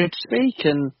bag, so to speak.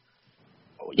 And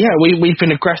yeah, we've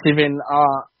been aggressive in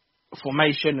our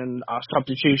formation and our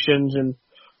substitutions, and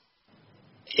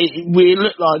we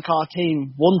looked like our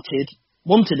team wanted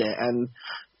it. And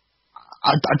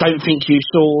I don't think you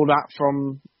saw that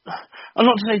from. I'm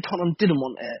not to say Tottenham didn't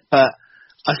want it, but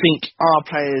I think our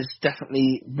players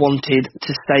definitely wanted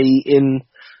to stay in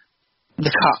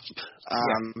the cup.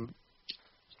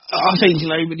 I think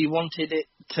nobody wanted it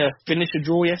to finish a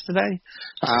draw yesterday.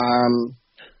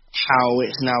 How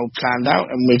it's now planned out,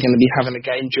 and we're going to be having a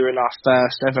game during our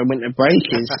first ever winter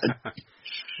break is a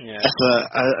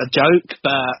joke,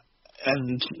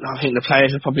 and I think the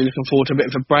players are probably looking forward to a bit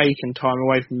of a break and time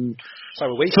away from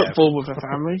football with their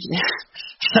families.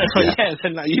 So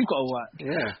now you've got to work.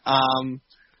 Yeah.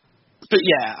 But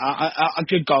yeah, a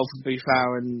good goal for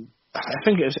Buffon, and I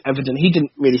think it was evident he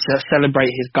didn't really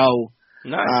celebrate his goal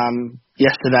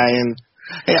yesterday, and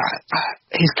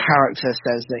his character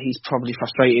says that he's probably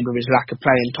frustrated with his lack of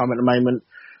playing time at the moment.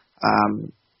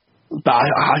 But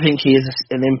I think he is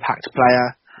an impact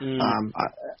player.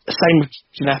 Same with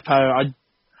Gineppo. I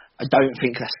don't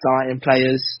think they're starting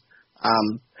players.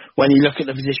 When you look at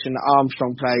the position that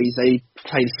Armstrong plays, they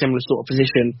play a similar sort of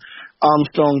position.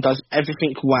 Armstrong does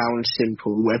everything well and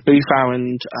simple, where Buffon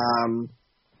and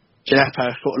Gineppo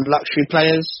are sort of luxury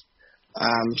players.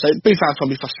 So Buffon's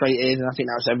probably frustrated, and I think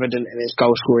that was evident in his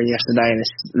goal scoring yesterday and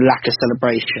his lack of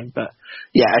celebration. But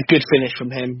yeah, a good finish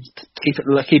from him. Keep it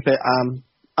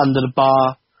under the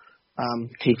bar.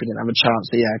 Keep it and have a chance.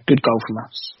 So yeah, good goal from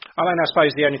us. I mean, I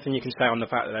suppose the only thing you can say on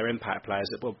the fact that they're impact players,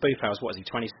 Buffon's, what is he,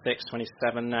 26,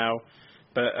 27 now?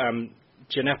 But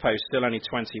Gineppo's still only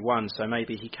 21, so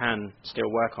maybe he can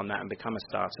still work on that and become a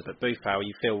starter. But Buffon,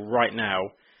 you feel right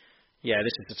now, yeah,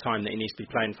 this is the time that he needs to be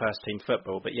playing first-team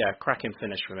football. But yeah, cracking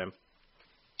finish from him.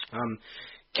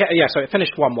 So it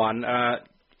finished 1-1.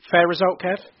 Fair result,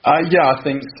 Kev? Yeah, I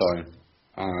think so.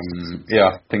 I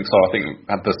think so. I think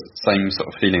I had the same sort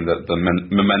of feeling that the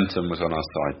momentum was on our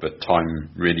side, but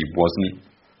time really wasn't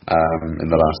in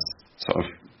the last sort of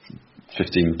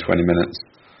 15, 20 minutes.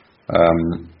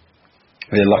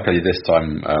 Luckily this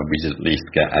time we did at least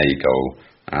get a goal,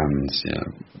 and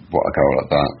what a goal at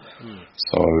that.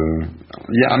 So,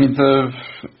 yeah, I mean, the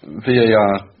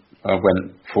VAR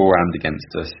went for and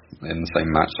against us. in the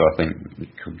same match, so I think we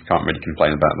can't really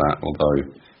complain about that. Although,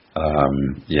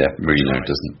 Mourinho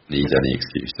doesn't need any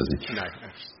excuse, does he? No.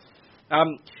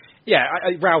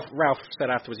 Ralph said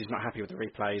afterwards he's not happy with the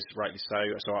replays, rightly so.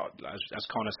 So as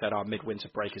Connor said, our midwinter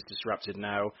break is disrupted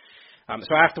now.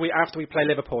 So after we play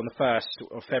Liverpool on the 1st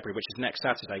of February, which is next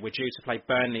Saturday, we're due to play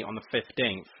Burnley on the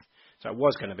 15th. So it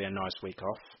was going to be a nice week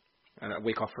off. And a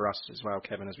week off for us as well,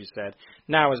 Kevin, as we said.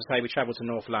 Now, as I say, we travel to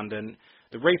North London.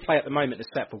 The replay at the moment is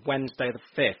set for Wednesday the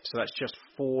 5th, so that's just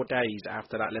 4 days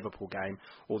after that Liverpool game,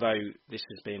 although this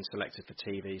is being selected for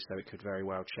TV, so it could very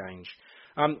well change.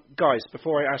 Guys,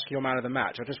 before I ask you your man of the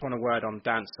match, I just want a word on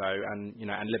Danso and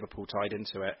Liverpool tied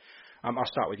into it. I'll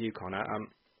start with you, Connor.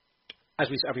 As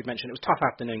we've mentioned, it was a tough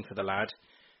afternoon for the lad.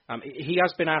 He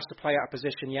has been asked to play out of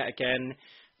position yet again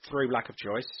through lack of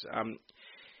choice.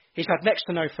 He's had next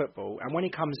to no football, and when he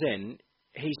comes in,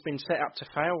 he's been set up to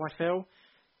fail, I feel.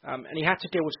 And he had to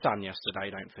deal with Son yesterday,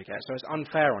 don't forget, so it's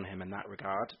unfair on him in that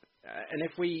regard. And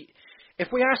if we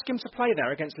ask him to play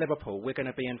there against Liverpool, we're going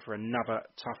to be in for another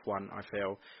tough one, I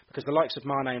feel, because the likes of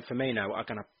Mane and Firmino are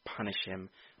going to punish him.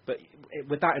 But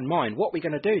with that in mind, what are we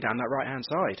going to do down that right-hand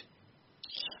side?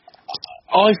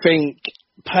 I think,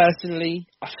 personally,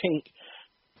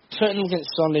 putting him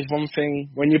against Son is one thing.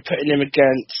 When you're putting him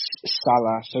against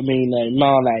Salah, Firmino,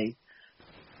 Mane,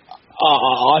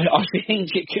 I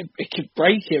think it could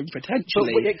break him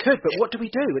potentially. It could, but what do we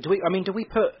do? Do we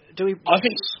put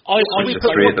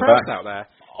Ward-Prowse out there?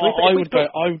 I would go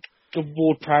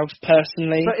Ward-Prowse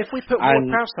personally. But if we put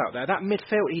Ward-Prowse out there, that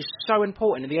midfield, he's so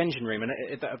important in the engine room of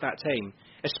that team,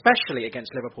 especially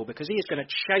against Liverpool, because he is going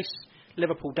to chase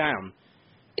Liverpool down.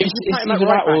 It's either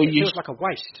that or it feels like a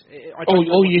waste. Or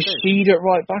Yoshida at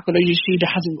right back, although Yoshida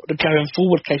hasn't got the going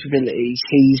forward capabilities.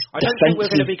 I don't think we're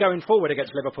going to be going forward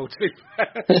against Liverpool too.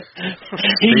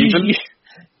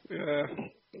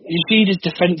 Yoshida's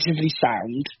defensively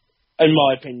sound, in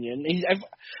my opinion.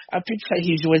 People say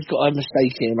he's always got a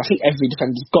mistake in him. I think every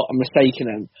defender's got a mistake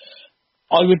in him.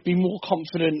 I would be more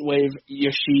confident with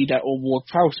Yoshida or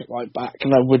Ward-Prowse at right back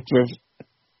than I would with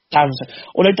Danso.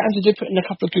 Although Danso did put in a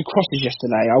couple of good crosses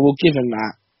yesterday, I will give him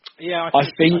that. Yeah, I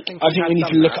think we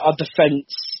need to look at our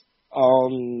defence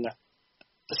on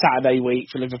Saturday week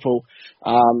for Liverpool,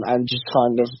 and just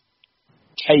kind of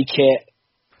take it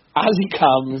as it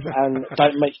comes and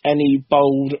don't make any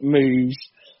bold moves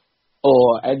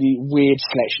or any weird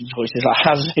selection choices like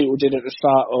Hasenhüttl did at the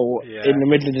start or in the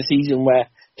middle of the season where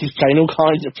he's playing all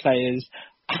kinds of players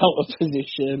out of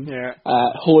position,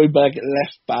 Højbjerg at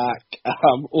left back,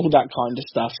 all that kind of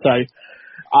stuff. So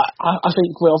I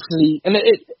think we're obviously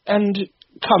and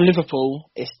come Liverpool,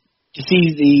 it's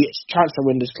the transfer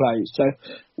window's closed, so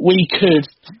we could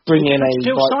bring in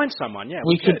sign someone. Yeah,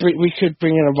 we could bring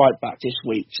in a right back this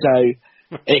week. So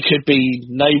it could be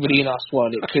nobody in our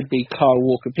squad. It could be Kyle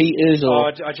Walker-Peters or.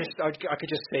 I could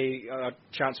just see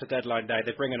transfer deadline day.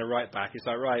 They bring in a right back. It's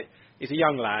like, right, he's a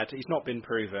young lad. He's not been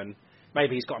proven.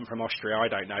 Maybe he's got him from Austria, I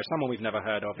don't know. Someone we've never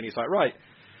heard of. And he's like, right,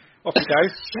 off you go.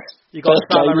 You've got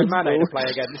Salah and Mane to play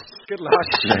against. Good luck.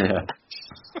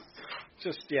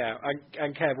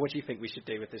 And Kev, what do you think we should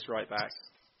do with this right back?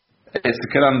 It's a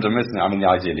conundrum, isn't it? I mean,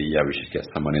 ideally, we should get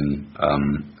someone in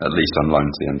at least on loan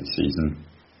to the end of the season.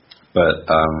 But,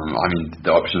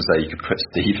 the options there, you could put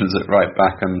Stevens at right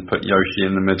back and put Yoshi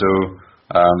in the middle.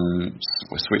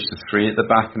 Switch to 3 at the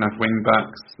back and have wing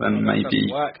backs. Then maybe...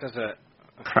 Doesn't work, does it?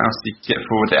 Prowse to get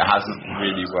forward. It hasn't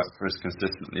really worked for us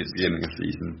consistently at the beginning of the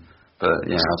season, but other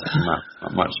than that,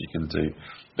 not much you can do.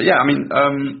 But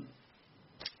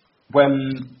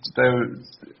when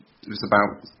it was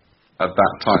about at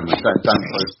that time,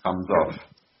 Danso comes off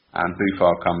and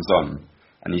Buffon comes on,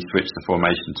 and he switched the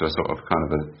formation to a sort of kind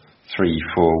of a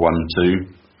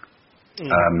 3-4-1-2.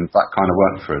 That kind of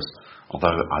worked for us. Although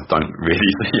I don't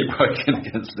really see it working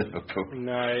against Liverpool.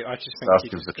 No, I just think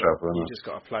you just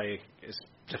got to play as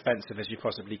defensive as you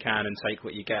possibly can and take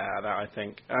what you get out of that, I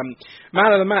think.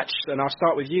 Man of the match, and I'll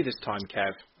start with you this time,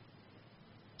 Kev.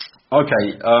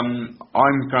 Okay, I'm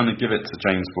going to give it to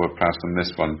James Ward-Prowse on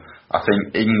this one. I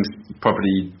think Ings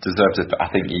probably deserves it, but I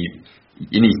think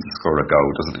he needs to score a goal,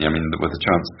 doesn't he? I mean, with the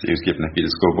chance he was given, if he'd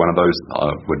have scored one of those,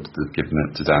 I would have given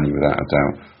it to Danny without a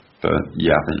doubt. But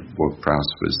I think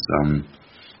Ward-Prowse was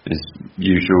his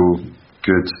usual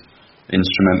good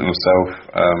instrumental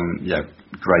self.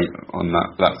 Great on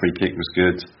that free kick was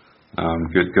good.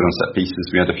 Good on set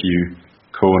pieces. We had a few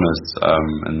corners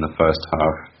in the first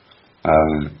half,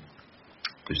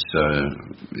 which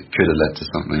could have led to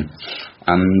something.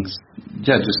 And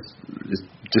just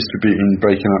distributing,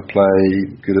 breaking up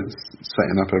play, good at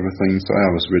setting up everything. So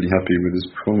I was really happy with his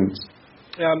performance.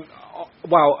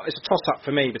 Well, it's a toss-up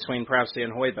for me between Prowsey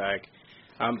and Højbjerg,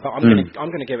 but I'm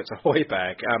going to give it to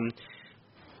Højbjerg.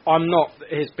 I'm not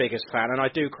his biggest fan, and I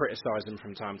do criticise him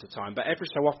from time to time. But every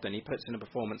so often, he puts in a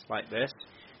performance like this,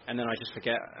 and then I just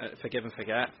forgive and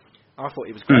forget. I thought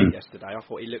he was great yesterday. I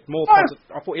thought he looked more.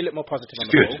 I thought he looked more positive on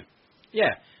the ball.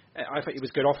 Yeah, I thought he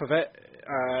was good off of it.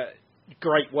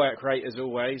 Great work rate as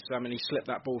always. I mean, he slipped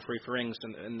that ball through for Ings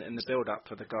in the build-up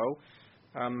for the goal.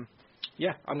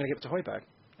 Yeah, I'm going to give it to Højbjerg.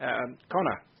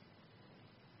 Connor.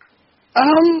 I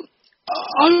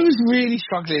was really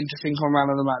struggling to think on man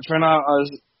of the match when I was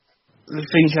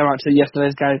thinking about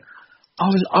yesterday's game. I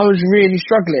was really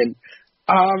struggling.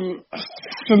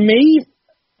 For me,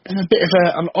 it's a bit of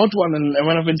an odd one, and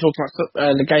when I've been talking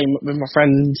about the game with my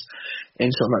friends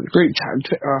in sort of like the group chat and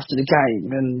Twitter after the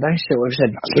game, and they sort of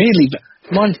said, really, but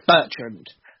mine's Bertrand.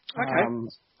 Okay.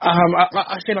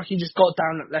 I feel like he just got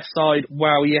down that left side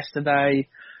well yesterday.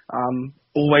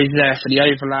 Always there for the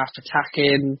overlap,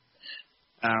 attacking,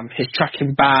 his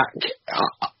tracking back.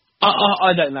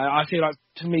 I don't know. I feel like,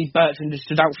 to me, Bertrand just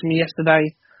stood out for me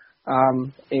yesterday.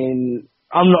 I'm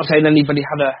not saying anybody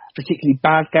had a particularly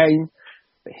bad game,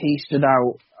 but he stood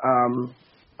out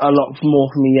a lot more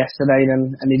for me yesterday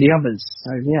than any of the others.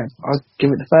 So, yeah, I'll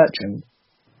give it to Bertrand.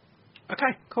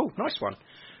 Okay, cool. Nice one.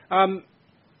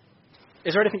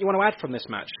 Is there anything you want to add from this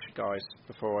match, guys,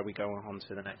 before we go on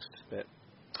to the next bit?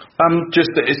 Just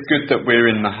that it's good that we're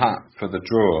in the hat for the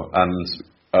draw, and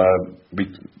we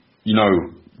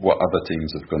what other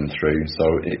teams have gone through, so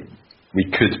we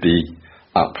could be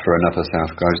up for another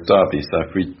South Coast derby. So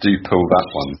if we do pull that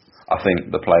one, I think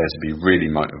the players will be really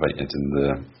motivated in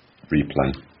the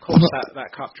replay. Of course,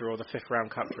 that cup draw, the 5th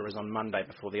round cup draw, is on Monday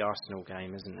before the Arsenal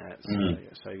game, isn't it?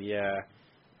 So yeah.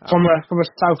 From a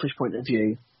selfish point of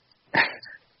view,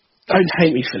 don't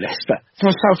hate me for this, but from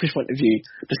a selfish point of view,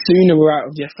 the sooner we're out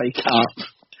of the FA Cup,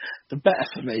 the better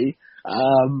for me.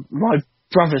 My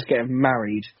brother's getting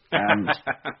married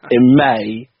in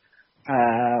May,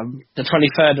 the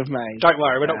 23rd of May. Don't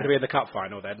worry, we're not going to be in the cup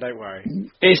final then, don't worry.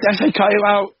 It's FA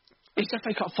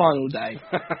Cup final day.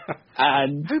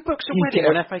 And who books a wedding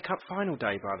on FA Cup final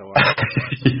day, by the way?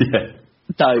 Yeah.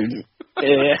 Don't.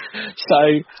 Yeah.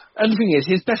 So, and the thing is,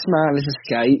 his best man is a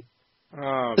skate.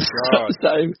 Oh, God.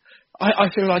 So, I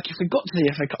feel like if we got to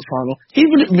the FA Cup final, he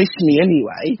wouldn't miss me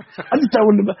anyway. I just don't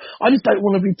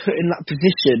want to be put in that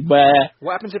position where...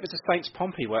 What happens if it's a Saints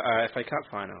Pompey FA Cup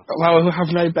final? Well, we'll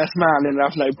have no best man and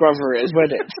have no brother at his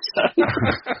wedding.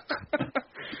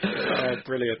 Oh,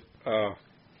 brilliant. Oh.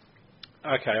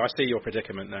 Okay, I see your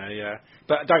predicament there, yeah.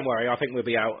 But don't worry, I think we'll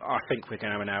be out. I think we're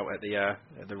going out at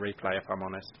the replay, if I'm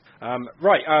honest.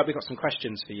 Right, we've got some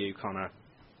questions for you, Connor.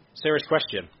 Serious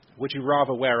question. Would you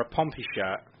rather wear a Pompey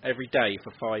shirt every day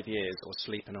for 5 years or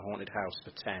sleep in a haunted house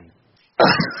for 10?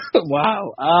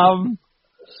 Wow.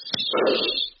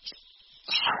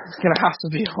 It's going to have to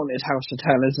be a haunted house for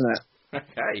 10, isn't it?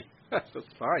 Okay, that's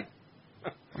fine.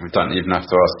 We don't even have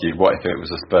to ask you, what if it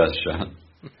was a Spurs shirt?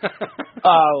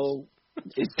 Oh,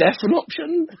 is death an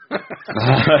option?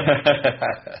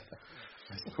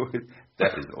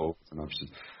 Death is always an option.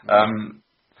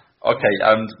 Okay,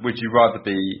 and would you rather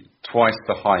be twice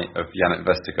the height of Yannick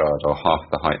Vestergaard or half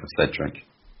the height of Cedric?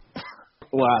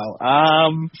 Wow.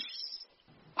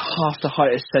 Half the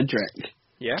height of Cedric.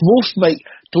 Yeah. Dwarfs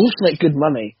make good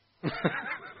money.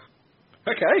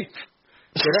 Okay.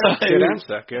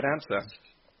 Good answer.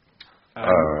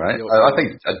 Alright. I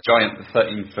think a giant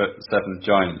 13'7"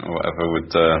 giant or whatever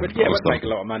would make a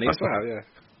lot of money as well, yeah.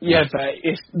 Yeah, but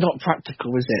it's not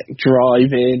practical, is it?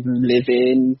 Driving,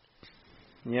 living.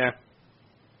 Yeah.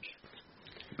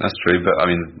 That's true, but I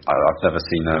mean, I've never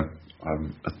seen a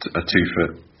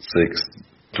 2'6"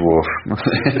 dwarf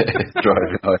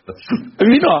driving either. Have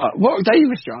you not? What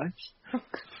Davis drives?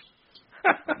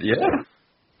 Yeah.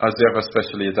 Does he have a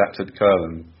specially adapted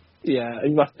curling? Yeah,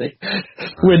 it must be.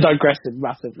 We're digressing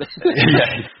massively.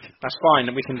 Yeah. That's fine,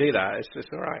 and we can do that. It's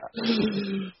all right.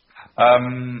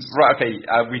 Right, okay.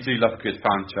 We do love a good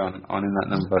fan chant on In That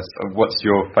Number. So what's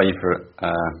your favourite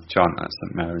chant at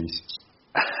St Mary's?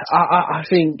 I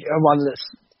think one that's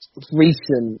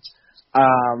recent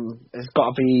has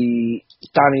got to be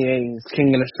Danny Ings,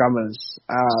 King of the Strummers.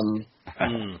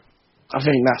 I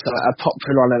think that's a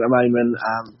popular one at the moment.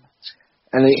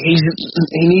 And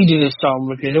he needed a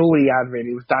song because all he had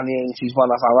really was Danny Ings, who's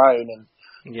one of our own. And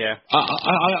yeah,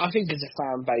 I think as a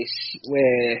fan base,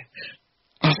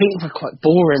 I think we're quite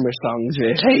boring with songs,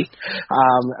 really.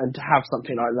 And to have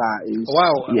something like that is...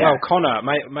 Well, Connor,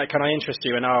 can I interest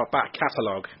you in our back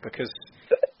catalogue? Because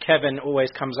Kevin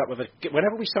always comes up with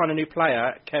whenever we sign a new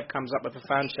player, Kev comes up with a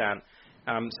fan chant.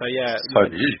 So, yeah. So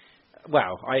do you.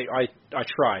 well, I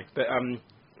try, but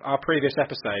our previous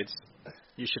episodes,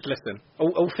 you should listen.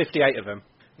 All 58 of them.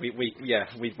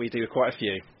 We do quite a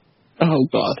few. Oh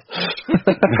God.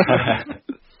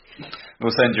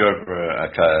 We'll send you over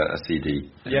a CD.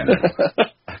 Yeah.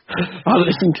 I'll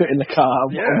listen to it in the car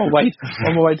on my way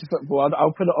to football.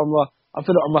 I'll put it on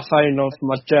my phone for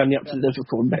my journey up to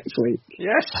Liverpool next week.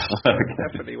 Yes,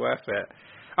 definitely worth it.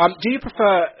 Do you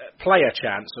prefer player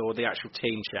chants or the actual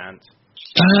team chant?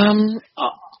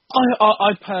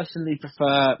 I personally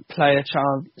prefer player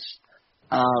chants,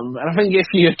 and I think if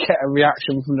you get a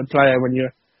reaction from the player when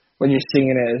you're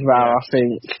singing it as well, I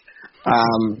think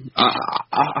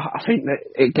I think that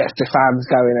it gets the fans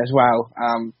going as well.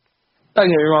 Don't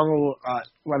get me wrong,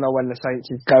 when the Saints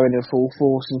is going in full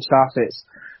force and stuff,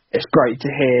 it's great to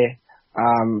hear,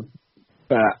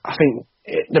 but I think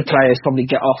the players probably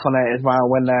get off on it as well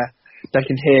when they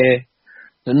can hear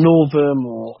the Northern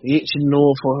or the Itchin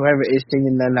North or whoever it is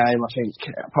singing their name. I think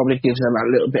it probably gives them a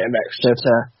little bit of extra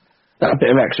 10%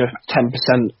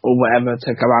 or whatever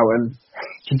to go out and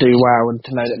to do well and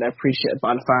to know that they're appreciated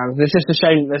by the fans. It's just a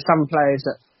shame that there's some players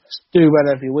that do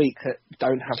well every week that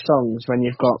don't have songs when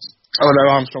you've got, although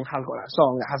Armstrong has got that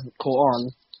song that hasn't caught on,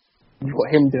 you've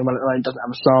got him doing well at the moment, doesn't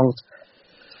have a song.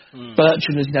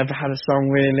 Bertrand has never had a song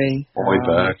really.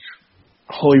 Højbjerg's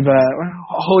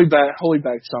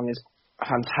song is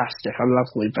fantastic. I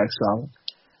love Højbjerg's song.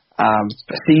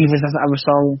 But Stevens doesn't have a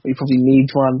song. He probably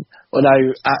needs one.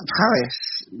 Although at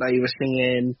Paris they were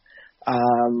singing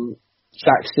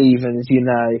Jack Stevens,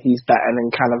 he's better than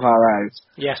Cannavaro.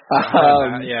 Yes,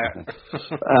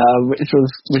 which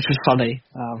was funny.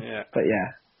 But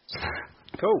yeah,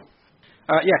 cool.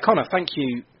 Connor, thank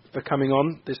you for coming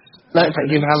on. Thank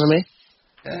you for having me.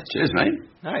 Cheers, mate.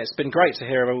 No, it's been great to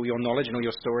hear all your knowledge and all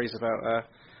your stories about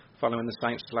following the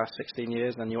Saints for the last 16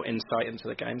 years and your insight into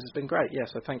the games. It's been great. Yeah,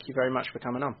 so thank you very much for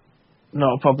coming on.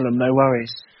 Not a problem. No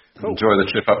worries. Cool. Enjoy the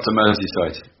trip up to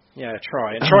Merseyside. Yeah,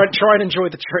 try and enjoy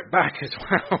the trip back as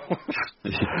well.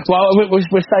 Well,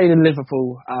 we're staying in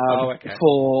Liverpool okay.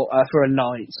 for a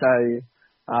night, so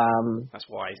that's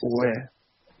wise.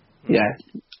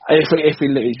 If we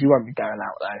lose, we won't be going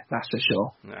out though. That's for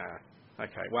sure. Nah.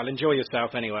 Okay. Well, enjoy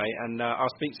yourself anyway, and I'll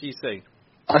speak to you soon.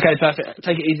 Okay, perfect.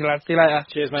 Take it easy, lads. See you later.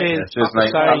 Cheers, mate. Cheers,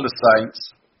 mate. Up the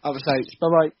Saints. Up the Saints. Bye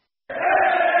bye.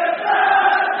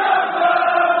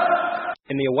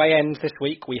 In the away end this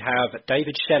week, we have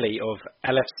David Shelley of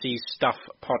LFC Stuff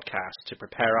Podcast to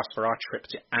prepare us for our trip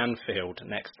to Anfield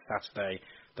next Saturday,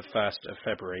 the 1st of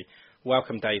February.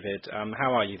 Welcome, David.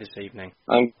 How are you this evening?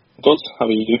 I'm good. How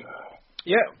are you?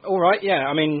 Yeah, all right. Yeah,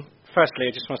 I mean, firstly,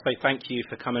 I just want to say thank you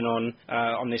for coming on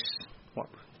this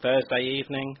Thursday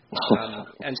evening,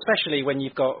 and especially when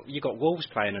you've got Wolves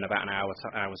playing in about an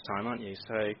hour's time, aren't you?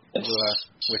 So yes.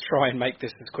 we'll try and make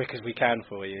this as quick as we can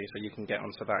for you, so you can get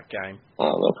onto that game.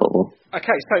 Oh, no problem.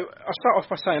 Okay, so I'll start off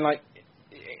by saying,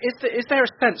 is there a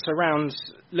sense around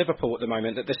Liverpool at the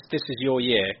moment that this is your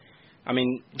year? I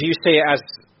mean, do you see it as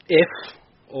if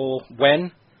or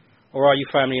when? Or are you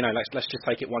firmly, let's just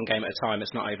take it one game at a time,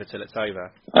 it's not over till it's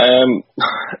over?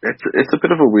 It's a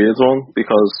bit of a weird one,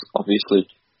 because obviously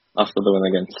after the win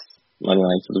against Man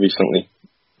United recently,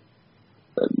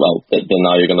 then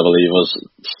now you're going to believe us.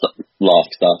 Lark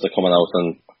started coming out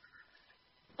and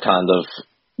kind of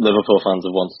Liverpool fans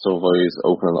have wanted to avoid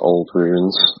opening old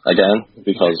wounds again,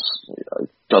 because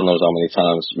God knows how many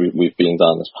times we've been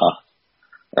down this path.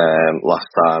 Last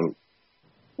time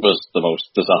was the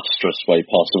most disastrous way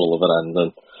possible of it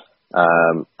ending,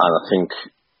 and I think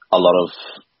a lot of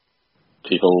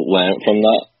people learnt from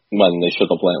that when they should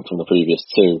have learnt from the previous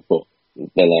two, but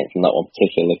they learnt from that one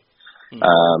particularly.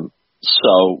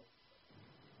 So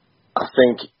I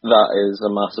think that is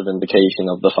a massive indication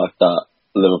of the fact that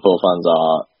Liverpool fans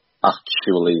are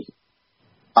actually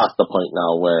at the point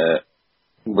now where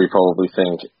we probably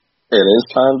think it is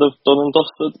kind of done and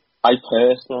dusted. I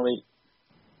personally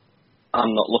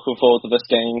I'm not looking forward to this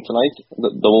game tonight,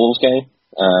 the Wolves game.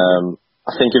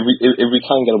 I think if we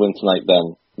can get a win tonight,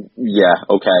 then yeah,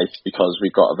 okay, because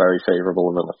we've got a very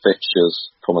favourable run of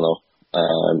fixtures coming up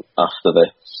after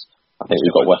this. I think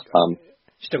we've got West Ham.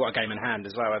 You've still got a game in hand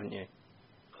as well, haven't you?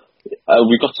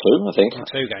 We've got two, I think.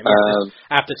 2 games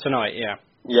after tonight, yeah.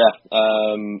 Yeah.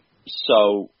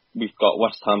 So we've got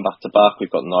West Ham back to back. We've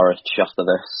got Norwich after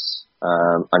this,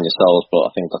 and yourselves.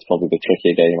 But I think that's probably the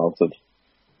trickier game out of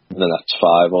the next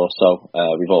 5 or so.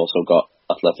 We've also got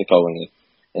Atletico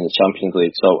in the Champions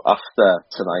League. So after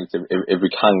tonight, if we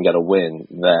can get a win,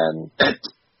 then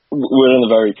we're in a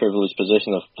very privileged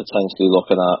position of potentially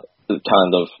looking at the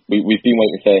kind of we've been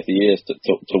waiting 30 years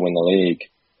to win the league,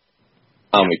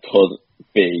 and we could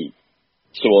be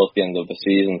towards the end of the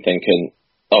season thinking,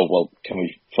 oh, well, can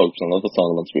we focus on other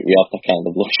tournaments? We have that kind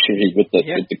of luxury with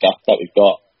the gap that we've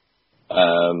got.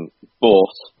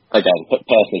 But, again,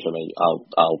 personally for me,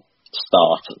 I'll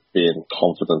start being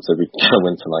confident that we can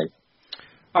win tonight.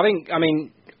 I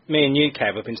mean, me and you,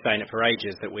 Kev, have been saying it for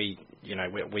ages that we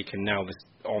can nail this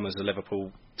on as a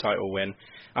Liverpool title win.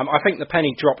 I think the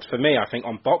penny dropped for me, I think,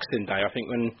 on Boxing Day. I think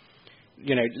when,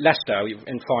 Leicester,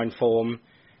 in fine form,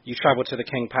 you travelled to the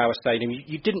King Power Stadium,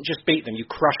 you didn't just beat them, you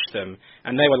crushed them,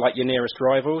 and they were like your nearest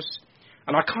rivals.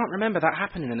 And I can't remember that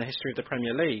happening in the history of the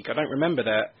Premier League. I don't remember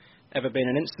there ever being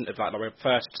an instant of that, like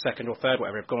first, second or third,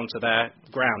 whatever, have gone to their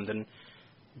ground and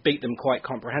beat them quite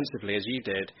comprehensively as you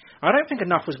did. I don't think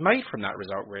enough was made from that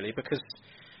result, really, because,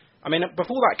 I mean,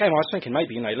 before that game, I was thinking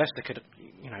maybe, Leicester could,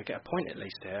 get a point at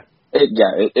least here.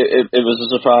 It was a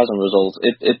surprising result.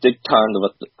 It did kind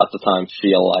of, at the time,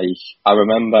 feel like, I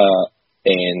remember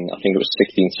I think it was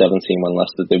 16-17 when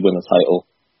Leicester did win the title,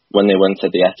 when they went to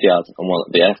the Etihad and won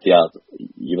at the Etihad,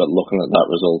 you were looking at that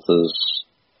result as,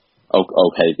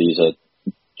 okay, these are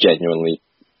genuinely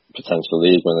potential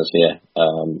league winners here.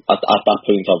 At that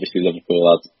point, obviously, Liverpool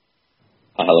had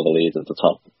a hell of a lead at the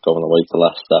top going away to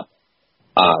Leicester,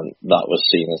 and that was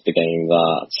seen as the game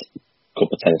that could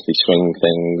potentially swing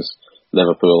things.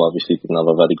 Liverpool obviously didn't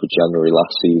have a very good January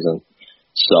last season,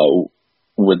 so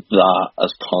with that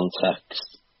as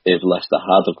context, if Leicester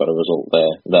had got a result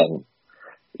there, then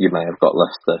you may have got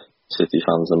Leicester City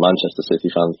fans and Manchester City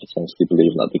fans potentially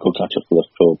believing that they could catch up with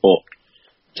Liverpool, but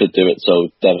to do it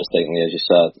so devastatingly, as you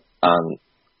said, and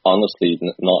honestly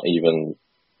not even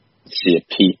see a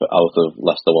peep out of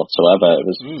Leicester whatsoever. It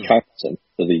was trouncing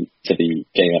to the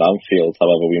game at Anfield.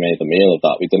 However, we made a meal of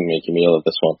that. We didn't make a meal of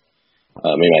this one.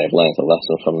 We may have learned a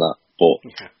lesson from that, but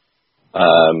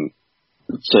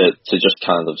to just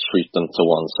kind of sweep them to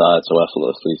one side so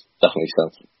effortlessly definitely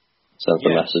sent a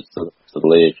message to the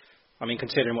league. I mean,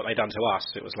 considering what they'd done to us,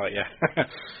 it was like,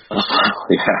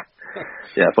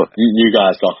 Yeah, but you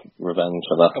guys got revenge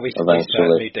for that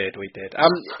eventually. We did.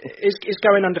 Is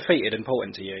going undefeated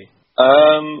important to you?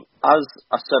 As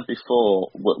I said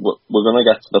before, we're going to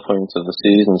get to the point of the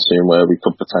season soon where we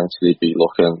could potentially be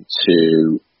looking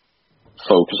to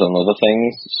focus on other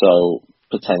things. So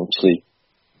potentially,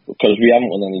 because we haven't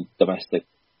won any domestic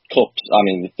cups. I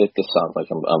mean, this sounds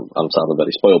like I'm sounding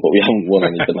very spoiled, but we haven't won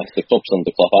any domestic cups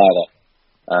under Klopp either.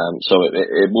 So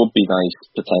it would be nice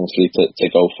potentially to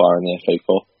go far in the FA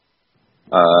Cup.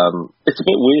 It's a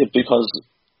bit weird because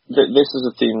this is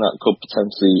a team that could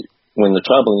potentially win the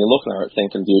treble, and you're looking at it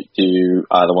thinking, do you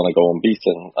either want to go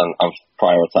unbeaten and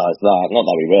prioritise that? Not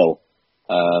that we will.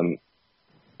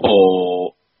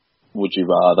 Or would you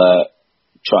rather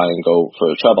try and go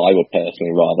for a treble? I would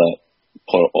personally rather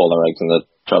put all our eggs in the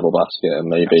treble basket and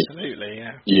maybe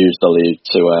use the league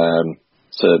to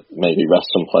maybe rest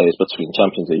some players between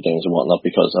Champions League games and whatnot,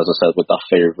 because, as I said, with that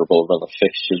favourable run of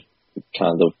fixtures,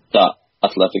 kind of that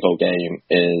Atletico game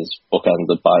is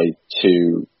bookended by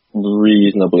two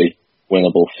reasonably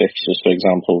winnable fixtures, for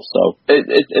example. So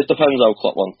it depends how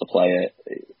Klopp wants to play it.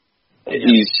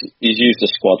 He's used the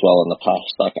squad well in the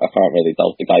past. I can't really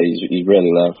doubt the guy. He's really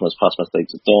learned from his past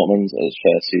mistakes at Dortmund, his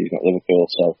first season at Liverpool.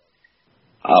 So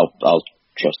I'll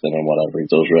trust in him whatever he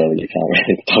does. Really, you can't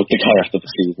really doubt the guy after the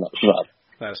season that we've had.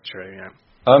 That's true, yeah.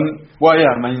 Well,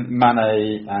 yeah, I mean,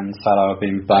 Mane and Salah have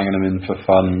been banging them in for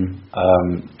fun.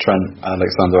 Trent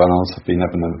Alexander-Arnold have been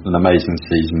having an amazing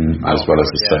season, as well as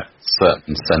a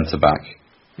certain centre-back.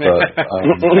 But, I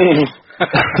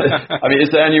mean, is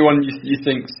there anyone you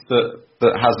think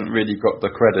that hasn't really got the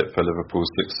credit for Liverpool's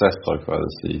success so far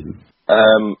this season?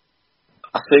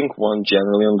 I think one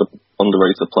generally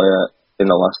underrated player in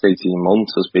the last 18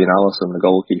 months has been Alisson, the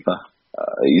goalkeeper.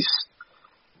 He's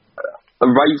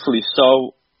rightfully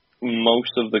so.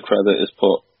 Most of the credit is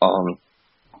put on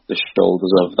the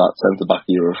shoulders of that centre-back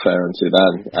you were referring to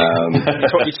then.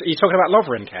 You're talking about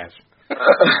Lovren, Kev?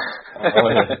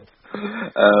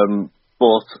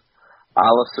 But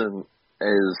Alisson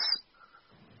is...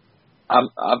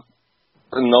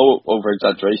 no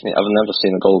over-exaggeration, I've never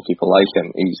seen a goalkeeper like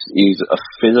him. He's a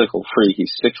physical freak.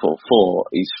 He's 6'4".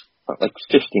 He's like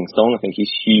 15 stone, I think.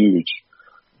 He's huge.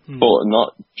 But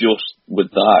not just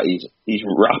with that, he's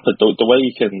rapid. The way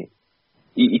he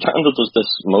kind of does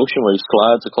this motion where he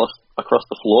slides across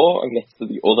the floor and gets to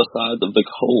the other side of the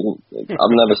goal.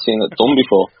 I've never seen it done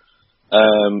before.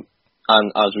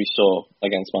 And as we saw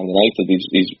against Man United,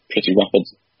 he's pretty rapid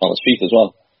on his feet as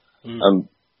well.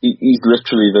 He's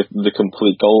literally the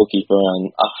complete goalkeeper.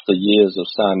 And after years of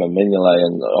Simon Mignolet,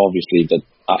 and obviously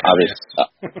I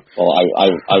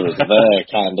was there,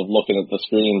 kind of looking at the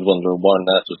screens, wondering what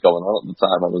on earth was going on at the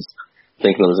time. I was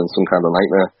thinking I was in some kind of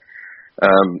nightmare.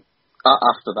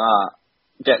 After that,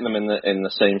 getting them in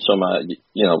the same summer,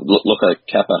 look at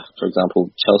Kepa, for example.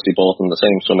 Chelsea bought in the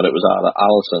same summer it was either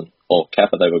Alisson or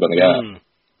Kepa they were going to get.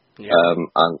 Yeah.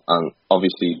 And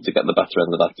obviously to get the better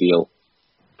end of that deal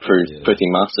proved pretty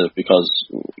massive, because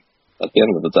at the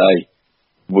end of the day,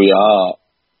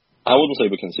 I wouldn't say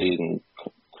we're conceding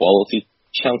quality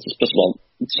chances. First of all,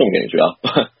 some games we are.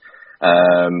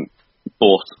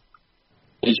 But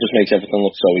it just makes everything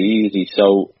look so easy.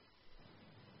 So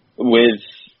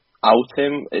without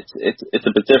him, it's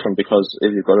a bit different, because if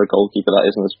you've got a goalkeeper that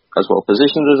isn't as well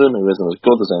positioned as him, who isn't as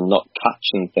good as him, not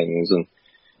catching things and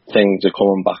things are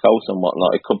coming back out and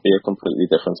whatnot, it could be a completely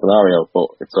different scenario.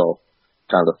 But it's all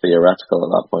kind of theoretical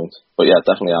at that point. But yeah,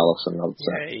 definitely Alisson, I would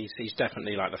say. Yeah, he's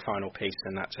definitely like the final piece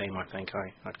in that team. I think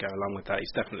I'd go along with that.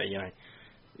 He's definitely,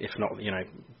 if not,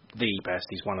 the best,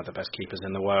 he's one of the best keepers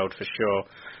in the world for sure.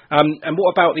 And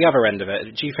what about the other end of it?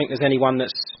 Do you think there's anyone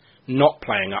that's not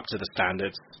playing up to the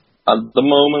standards? At the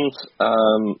moment,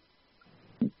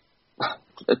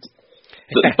 it's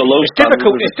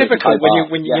difficult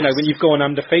when you've gone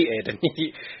undefeated and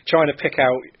you're trying to pick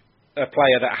out a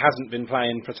player that hasn't been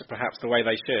playing perhaps the way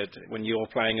they should when you're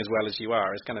playing as well as you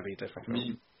are. It's going to be difficult.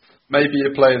 Maybe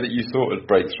a player that you thought would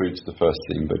break through to the first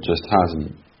team but just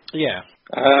hasn't. Yeah.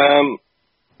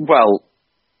 Well,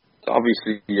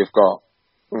 obviously you've got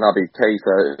Naby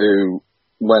Keita, who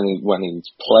when he's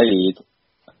played,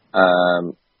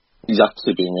 he's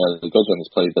actually been really good when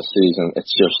he's played this season.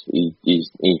 It's just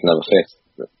he's never fit.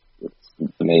 It's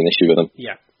the main issue with him.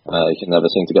 Yeah. He can never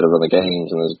seem to get a run of games,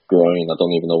 and his groin, I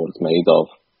don't even know what it's made of.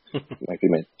 Maybe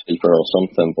made of paper or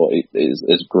something, but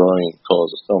his groin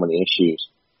causes so many issues.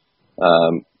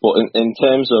 But in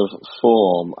terms of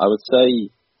form, I would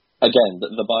say, again,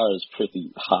 the bar is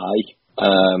pretty high.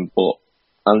 But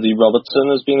Andy Robertson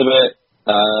has been a bit,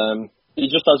 he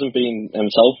just hasn't been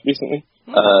himself recently.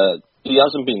 He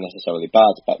hasn't been necessarily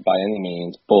bad by any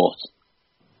means, but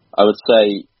I would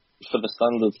say for the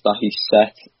standards that he's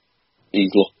set, he's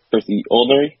looked pretty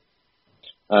ordinary.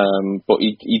 But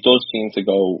he does seem to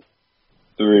go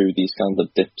through these kind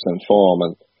of dips in form,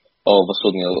 and all of a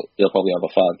sudden he'll probably have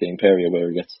a 5-game period where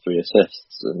he gets 3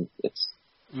 assists, and it's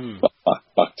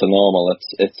back to normal.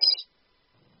 It's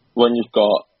when you've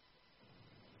got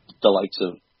the likes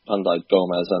of Van Dijk,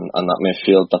 Gomez, and that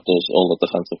midfield that does all the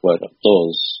defensive work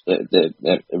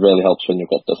it really helps when you've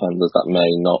got defenders that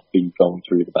may not be going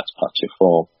through the best patch of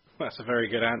form. That's a very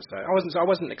good answer. I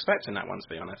wasn't expecting that one, to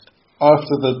be honest.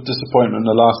 After the disappointment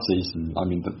of the last season, I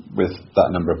mean, with that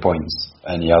number of points,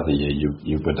 any other year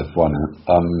you would have won it.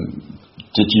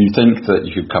 Did you think that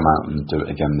you could come out and do it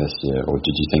again this year, or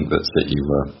did you think that City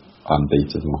were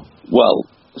unbeatable? Well,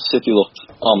 City looked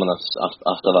ominous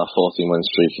after that 14-win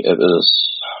streak.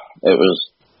 It was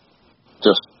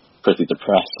just pretty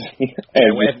depressing.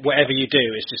 Whatever you do,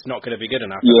 it's just not going to be good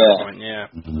enough. Yeah. At that point. Yeah.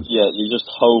 Mm-hmm. Yeah, you're just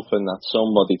hoping that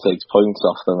somebody takes points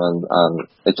off them, and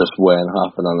it just won't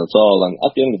happen, and it's all. And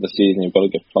at the end of the season, you've got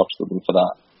to give props to them for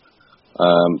that.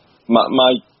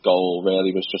 My goal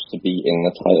really was just to be in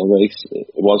the title race.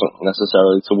 It wasn't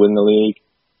necessarily to win the league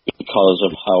because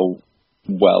of how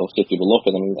well City were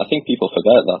looking. I mean, I think people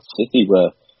forget that City were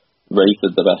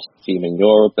rated the best team in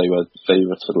Europe. They were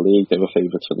favourites for the league. They were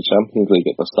favourites for the Champions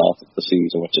League at the start of the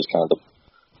season, which has kind of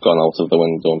gone out of the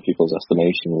window in people's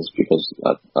estimations because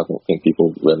I don't think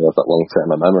people really have that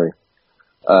long-term memory.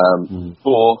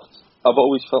 But I've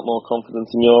always felt more confident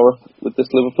in Europe with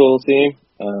this Liverpool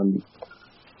team.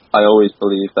 I always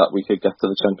believed that we could get to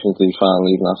the Champions League final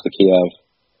even after Kiev,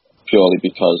 purely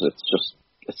because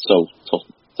it's so tough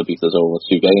to beat us over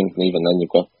 2 games, and even then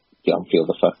you've got the Anfield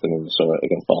effect, and we saw it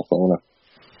against Barcelona.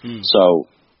 So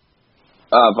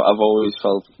I've always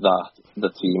felt that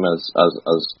the team has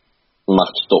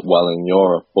matched up well in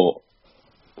Europe, but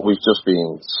we've just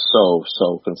been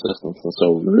so consistent and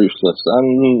so ruthless,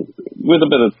 and with a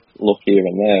bit of luck here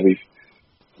and there,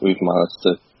 we've managed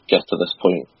to get to this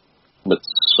point with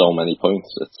so many points.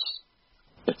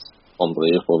 It's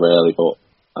unbelievable, really. But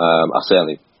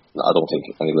I don't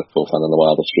think any Liverpool fan in the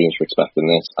wildest dreams were expecting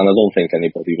this, and I don't think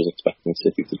anybody was expecting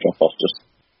City to drop off just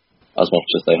as much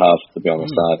as they have, to be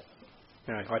honest.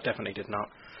 No, I definitely did not.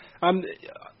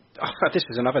 This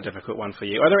is another difficult one for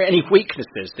you. Are there any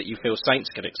weaknesses that you feel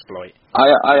Saints could exploit?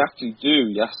 I actually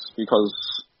do, yes, because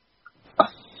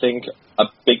I think a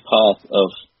big part of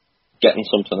getting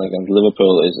something against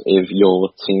Liverpool is if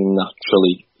your team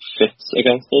naturally fits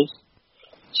against us.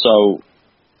 So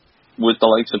with the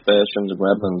likes of Bertrand and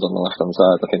Redmond on the left-hand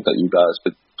side, I think that you guys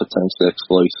could potentially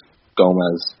exploit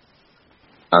Gomez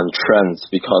and Trent,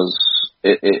 because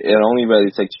it only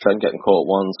really takes Trent getting caught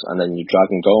once, and then you're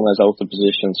dragging Gomez out of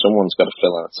position. Someone's got to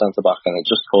fill in at centre back, and it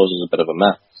just causes a bit of a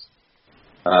mess.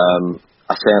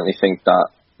 I certainly think that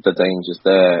the danger's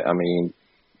there. I mean,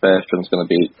 Bertrand's going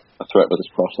to be a threat with his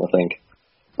crossing, I think.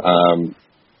 And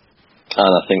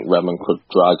I think Redmond could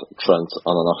drag Trent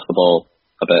on and off the ball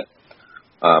a bit.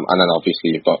 And then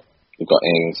obviously you've got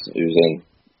Ings, who's in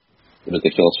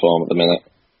ridiculous form at the minute,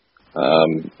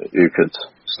 who could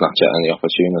snatch at any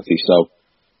opportunity. So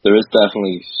there is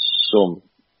definitely some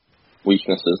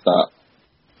weaknesses that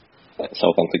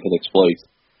Southampton could exploit.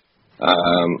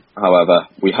 However,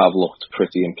 we have looked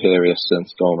pretty imperious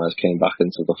since Gomez came back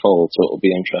into the fold, so it'll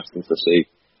be interesting to see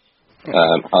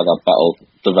how that battle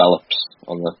develops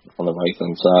on the right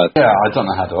hand side. Yeah, I don't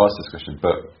know how to ask this question,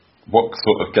 but what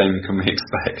sort of game can we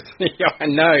expect? Yeah, I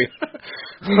know.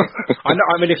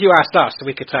 I mean, if you asked us,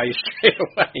 we could tell you straight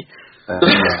away.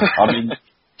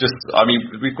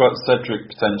 We've got Cedric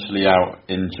potentially out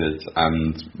injured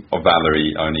and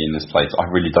Valerie only in this place. I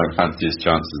really don't fancy his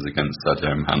chances against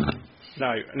Sadio Mane.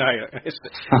 No, it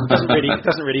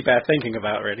doesn't really bear thinking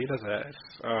about, really, does it?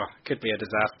 It could be a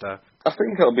disaster. I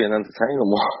think it'll be an entertaining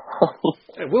one.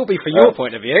 It will be from your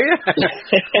point of view.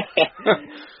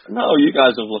 No, you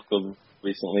guys have looked good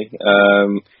recently.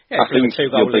 I think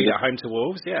 2-goal lead at home to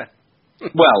Wolves. Yeah.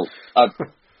 Well,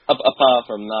 apart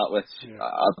from that, which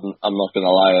I'm not going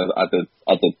to lie,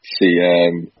 I did see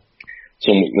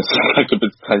some weaknesses that could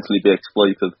potentially be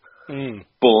exploited.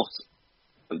 But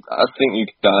I think you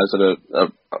guys are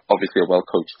obviously a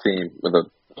well-coached team with a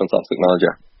fantastic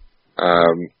manager,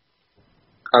 and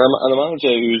a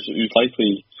manager who's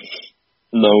likely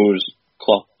knows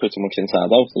Klopp pretty much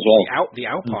inside out as well. The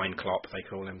Alpine Klopp, they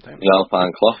call him, don't they? The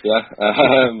Alpine Klopp, yeah.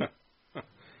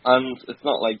 And it's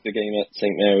not like the game at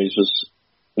St Mary's was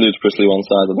ludicrously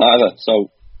one-sided either. So,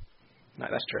 no,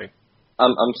 that's true.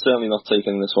 I'm certainly not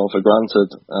taking this one for granted,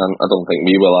 and I don't think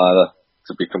we will either,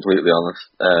 to be completely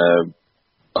honest.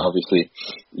 Obviously,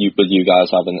 with you guys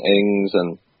having Ings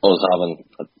and us having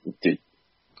the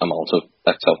amount of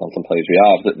ex-Southampton players we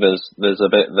have, there's a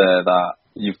bit there that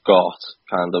you've got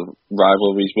kind of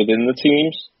rivalries within the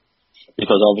teams,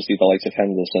 because obviously the likes of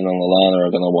Henderson and Lallana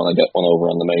are going to want to get one over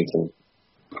on the mate and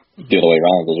the other way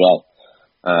around as well.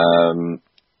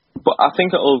 But I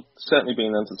think it'll certainly be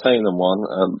an entertaining one.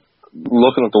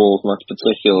 Looking at the Wolves match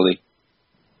particularly,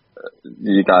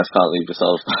 you guys can't leave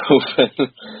yourselves open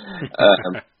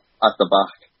at the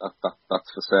back.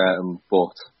 That's for certain.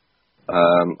 But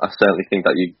I certainly think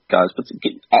that you guys.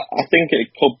 I think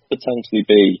it could potentially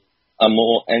be a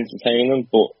more entertaining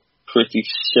but pretty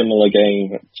similar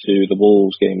game to the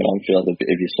Wolves game at Anfield.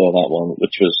 If you saw that one, it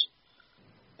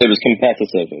was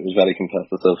competitive. It was very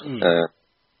competitive.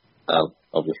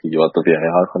 Obviously, you had the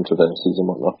VAR controversies and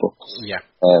whatnot, but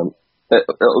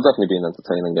it'll definitely be an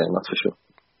entertaining game, that's for sure.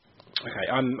 Okay,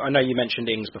 I know you mentioned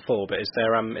Ings before, but is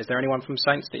there anyone from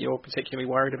Saints that you're particularly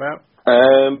worried about?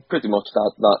 Pretty much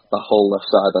that whole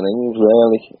left side on Ings,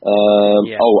 really.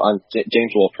 Oh, and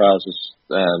James Ward-Prowse's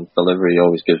delivery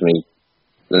always gives me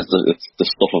it's the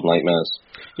stuff of nightmares.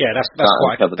 Yeah, that's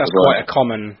quite a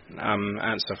common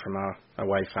answer from our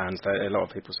away fans. A lot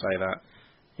of people say that.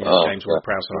 James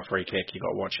Ward-Prowse on a free kick, you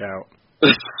got to watch out.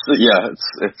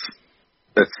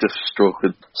 It's just struck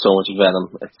with so much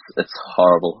venom. It's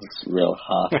horrible. It's real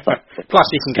hard. Plus,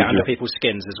 you can get under people's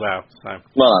skins as well. So.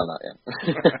 Well,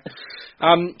 yeah.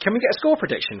 Can we get a score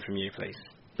prediction from you, please?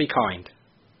 Be kind.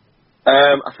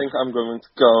 I think I'm going to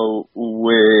go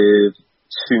with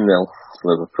 2-0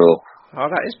 Liverpool. Oh,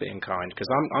 that is being kind, because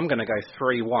I'm going to go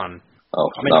 3-1. Oh,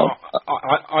 I mean,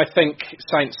 I think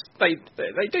Saints they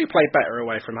do play better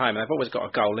away from home. They've always got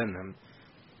a goal in them.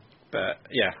 But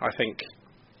yeah, I think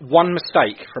one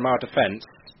mistake from our defence,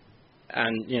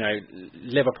 and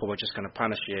Liverpool are just going to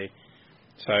punish you.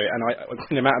 So,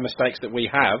 the amount of mistakes that we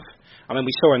have, I mean,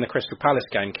 we saw in the Crystal Palace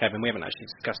game, Kevin. We haven't actually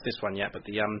discussed this one yet, but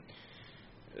the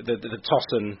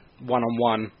Tossen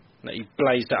 1-on-1 that he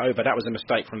blazed it over, that was a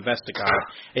mistake from Vestergaard.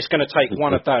 It's going to take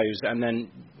one of those, and then.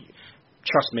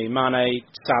 Trust me, Mane,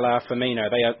 Salah, Firmino,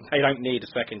 they don't need a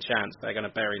second chance. They're going to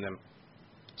bury them.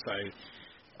 So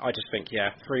I just think,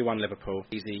 3-1 Liverpool.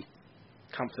 Easy,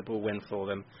 comfortable win for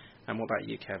them. And what about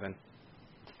you, Kevin?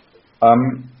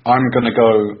 I'm going to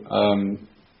go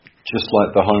just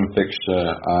like the home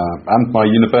fixture and my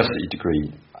university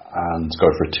degree and go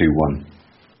for a 2-1.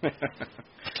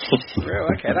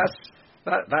 Okay,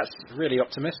 that's really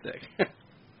optimistic.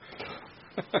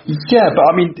 Yeah, but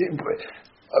I mean...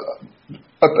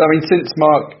 since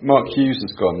Mark Hughes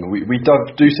has gone, we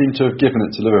do seem to have given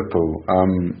it to Liverpool,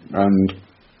 and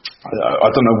I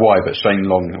don't know why, but Shane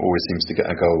Long always seems to get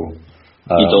a goal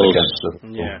He does. Against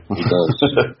Liverpool. Yeah, he does.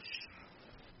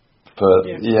 But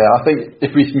I think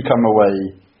if we can come away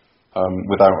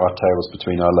without our tails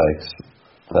between our legs,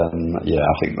 then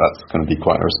I think that's going to be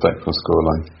quite a respectful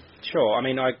scoreline. Sure. I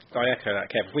mean, I echo that,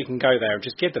 Kev. If we can go there and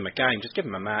just give them a game, just give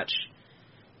them a match,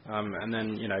 and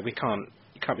then you can't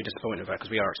be disappointed with that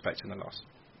because we are expecting the loss.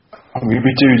 We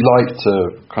do like to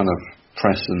kind of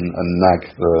press and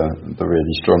nag the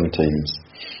really strong teams.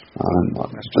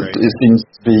 It seems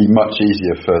to be much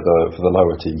easier for the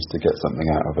lower teams to get something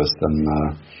out of us than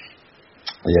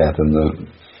the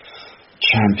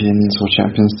champions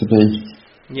to be.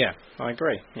 Yeah, I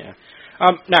agree. Yeah.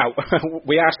 Now,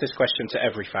 we asked this question to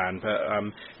every fan, but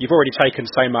you've already taken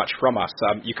so much from us,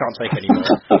 you can't take any more.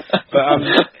 But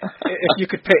if you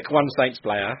could pick another Saints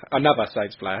player,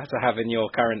 to have in your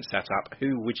current setup,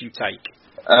 who would you take?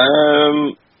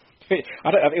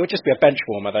 It would just be a bench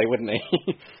warmer, though, wouldn't he?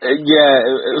 It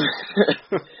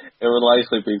would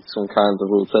likely be some kind of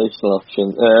rotational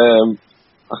option.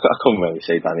 I couldn't really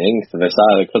say Danny Ings to this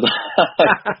either, because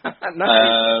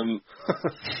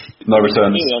no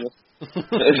returns.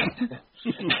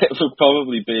 It would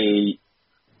probably be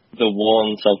the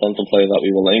one Southampton player that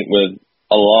we were linked with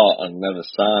a lot and never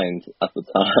signed at the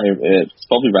time. It's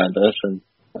probably Ryan Bertrand.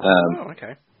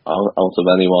 Okay. Out of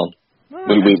anyone.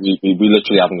 We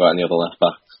literally haven't got any other left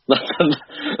backs.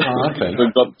 Okay.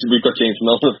 We've got James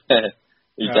Milner there.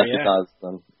 He definitely has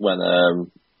them when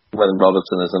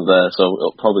Robertson isn't there, so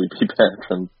it'll probably be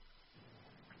Bertrand.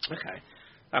 Okay.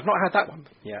 I've not had that one.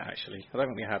 Yeah, actually. I don't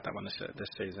think we had that one this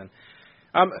season.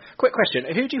 Quick question.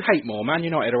 Who do you hate more, Man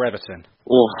United or Everton?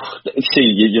 Well, see,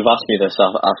 you've asked me this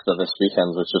after this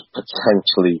weekend, which was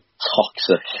potentially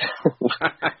toxic.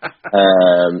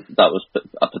 That was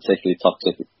a particularly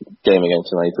toxic game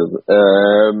against United.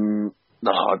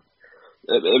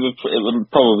 It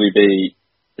would probably be...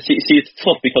 See, it's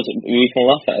tough because we can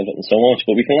laugh at Everton so much,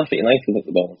 but we can laugh at United at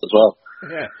the moment as well.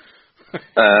 Yeah.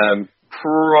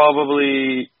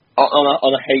 Probably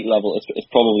on a hate level, it's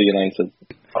probably United.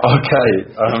 Okay,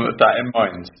 with that in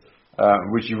mind,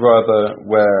 would you rather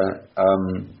wear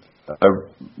a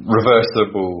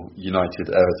reversible United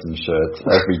Everton shirt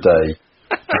every day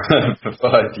for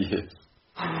 5 years,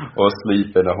 or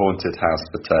sleep in a haunted house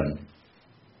for 10?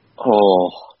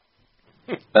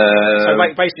 So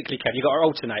basically, Kev, you got to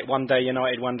alternate. One day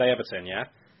United, one day Everton, yeah?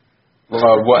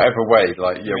 Well, whatever way,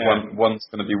 one's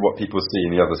going to be what people see,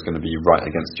 and the other's going to be right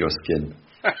against your skin.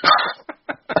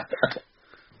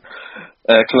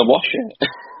 Can I wash it?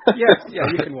 Yeah,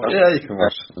 you can wash it. Yeah, you can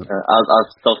wash it. I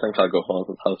still think I'll go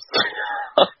haunted house.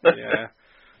 Yeah.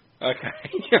 Okay.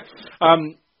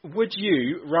 Would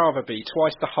you rather be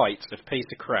twice the height of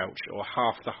Peter Crouch or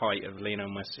half the height of Lionel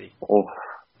Messi?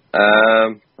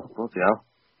 Bloody hell.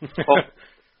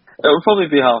 It would probably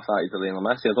be half height of Lionel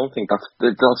Messi. I don't think that's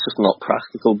just not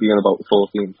practical being about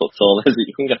 14 foot tall, is it?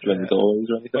 You can get to any doorways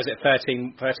or anything. Was it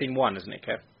 13-1, isn't it,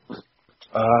 Kev?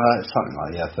 Something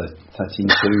like 13-2,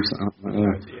 something like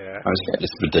that. Yeah.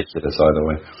 It's ridiculous either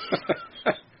way.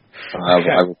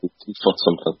 I would be 2 foot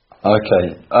something.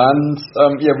 Okay, and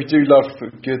we do love a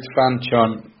good fan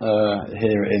chant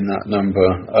here in that number.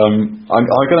 I'm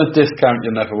going to discount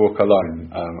 "You Never Walk Alone"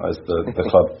 as the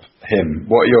club hymn.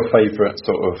 What are your favourite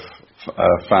sort of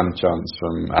fan chants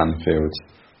from Anfield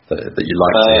that you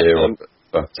like to hear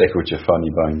or tickled your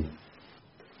funny bone?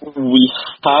 We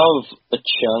have a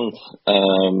chant.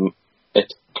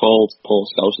 It's called "Paul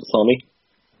Scouse at Tommy,"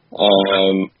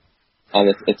 and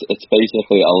it's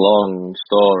basically a long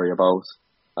story about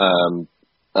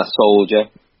a soldier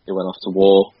who went off to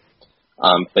war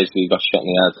and basically got shot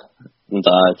in the head and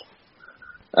died.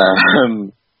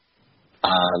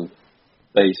 And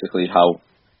basically how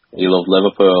he loved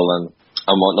Liverpool and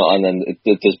whatnot. And then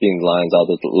there's been lines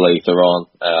added later on.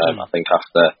 I think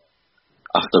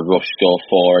after Rush scored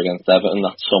 4 against Everton,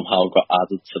 that somehow got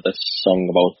added to this song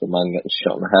about the man getting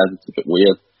shot in the head. It's a bit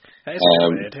weird. That is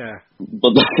weird, yeah.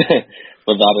 But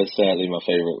that is certainly my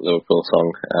favourite Liverpool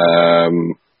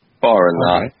song. Barring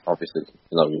that, obviously,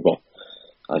 you've got,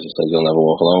 as you said, "You'll Never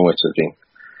Walk Alone," which has been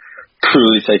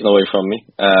cruelly taken away from me.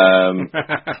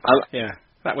 Yeah,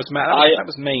 that was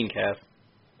mean, Kev.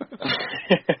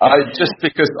 Just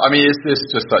because, is this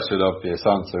just such an obvious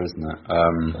answer, isn't it?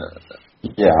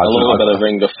 Yeah, a little bit of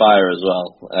Ring of Fire as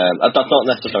well. That's not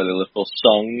necessarily a Liverpool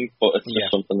song, but it's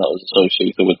just something that was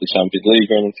associated with the Champions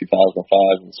League run in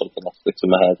 2005 and something that sticks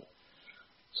in my head.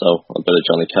 So, a bit of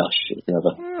Johnny Cash, if you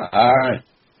ever. All right.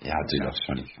 Yeah, I do love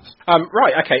Johnny Cash.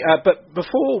 Right, okay, but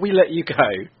before we let you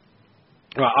go,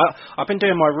 I've been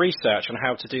doing my research on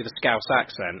how to do the Scouse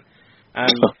accent,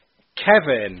 and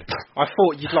Kevin, I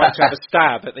thought you'd like to have a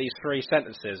stab at these 3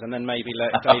 sentences and then maybe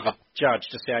let David judge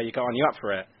to see how you got on. You up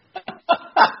for it?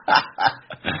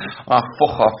 Fuck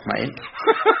off, mate.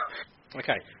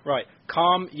 Okay, right.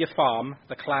 Calm your farm.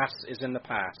 The class is in the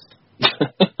past.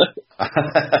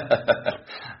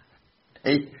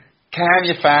 Hey, calm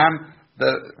your farm.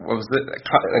 What was it?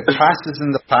 The class is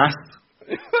in the past.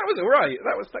 That was all right.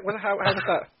 How was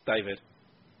that, David?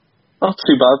 Not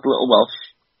too bad, little Welsh.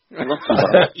 Not too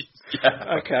bad.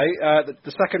 Yeah. Okay,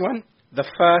 the second one. The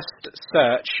first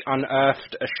search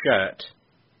unearthed a shirt.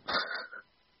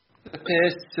 The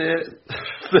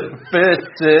first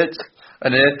search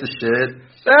unearthed a shirt.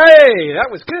 Hey, that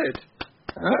was good.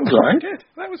 That was right. Good.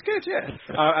 That was good, yeah.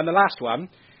 And the last one.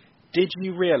 Did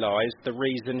you realise the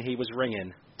reason he was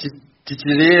ringing? Did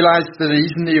you realise the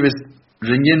reason he was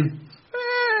ringing?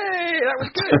 Hey, that was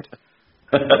good.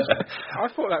 I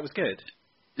thought that was good.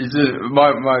 Is it my?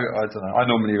 I don't know. I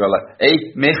normally go like,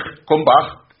 "Hey, Mick, come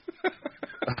back."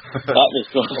 That was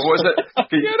good. What was it?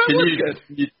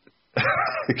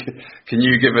 Can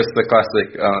you give us the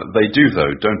classic? They do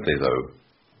though, don't they though?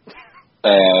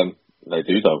 They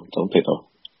do though, don't they though?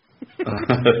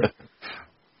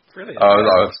 Brilliant.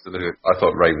 I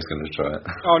thought Ray was going to try it.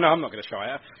 Oh no, I'm not going to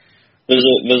try it.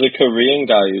 There's a Korean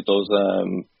guy who does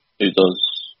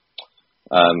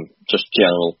just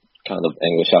general kind of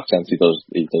English accents. He does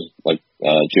like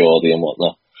Geordie and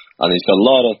whatnot, and he's got a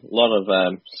lot of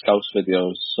Scouse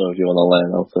videos. So if you want to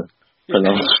learn how to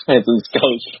pronounce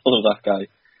Scouse, follow that guy.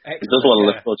 Excellent, he does a lot of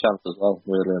Liverpool chants as well.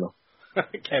 Weirdly enough.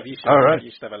 Kev, you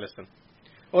should have a listen.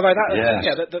 Although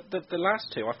the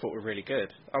last 2 I thought were really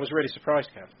good. I was really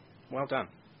surprised, Kev. Well done.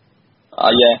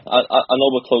 I know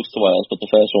we're close to Wales, but the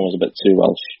first one was a bit too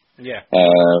Welsh. Yeah.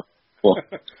 Well,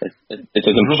 it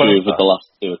didn't improve with the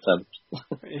last 2 attempts.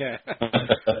 Yeah.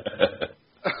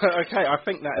 Okay, I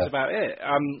think that is about it.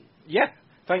 Yeah,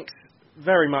 thanks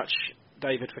very much,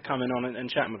 David, for coming on and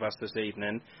chatting with us this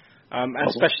evening, and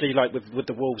especially like with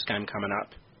the Wolves game coming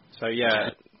up. So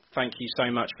yeah, thank you so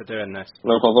much for doing this.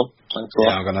 No problem. Thanks a lot.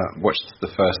 Yeah, I'm gonna watch the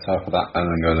first half of that and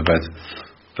then go to bed.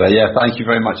 But yeah, thank you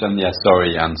very much, and yeah,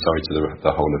 sorry to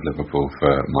the whole of Liverpool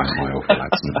for my awful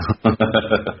accent.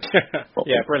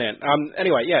 Yeah, brilliant.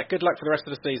 Anyway, yeah, good luck for the rest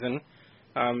of the season.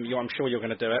 I'm sure you're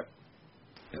going to do it.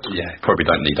 Yeah, probably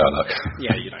don't need our luck.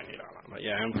 Yeah, you don't need our luck, but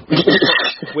yeah,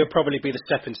 we'll probably be the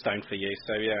stepping stone for you.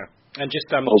 So yeah, and just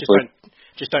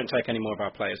don't take any more of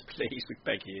our players, please. We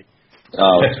beg you.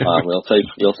 Oh, it's fine. We'll take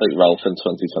Ralph in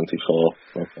 2024.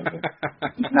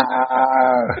 No.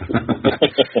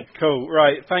 Cool.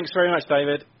 Right. Thanks very much,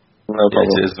 David. No problem.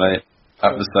 Yeah, cheers, mate.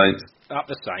 Up the Saints. Up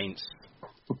the Saints.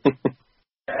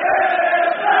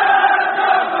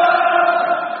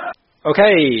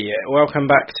 Okay, welcome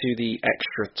back to the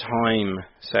extra time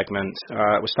segment.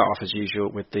 We'll start off as usual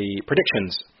with the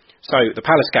predictions. So, the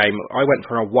Palace game, I went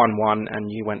for a 1-1 and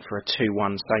you went for a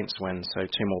 2-1 Saints win, so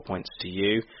 2 more points to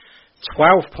you.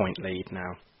 12-point lead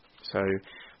now, so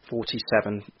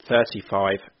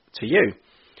 47-35 to you.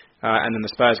 And then the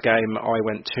Spurs game, I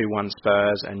went 2-1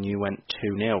 Spurs and you went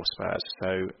 2-0 Spurs,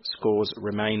 so scores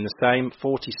remain the same,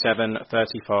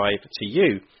 47-35 to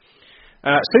you.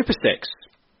 Super Six.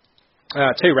 2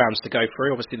 rounds to go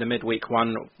through. Obviously, the midweek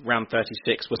one, round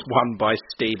 36, was won by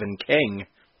Stephen King.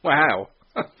 Wow.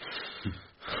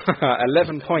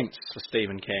 11 points for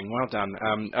Stephen King. Well done.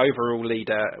 Overall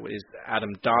leader is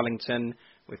Adam Darlington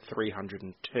with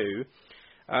 302.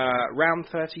 Round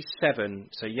 37,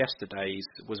 so yesterday's,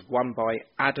 was won by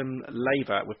Adam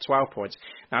Laver with 12 points.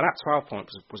 Now, that 12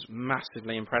 points was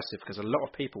massively impressive because a lot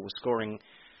of people were scoring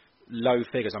low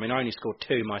figures. I mean, I only scored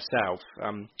 2 myself.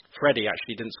 Freddie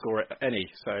actually didn't score any,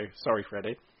 so sorry,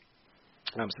 Freddie.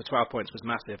 So 12 points was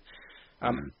massive.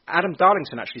 Adam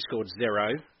Darlington actually scored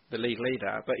 0, the league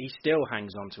leader, but he still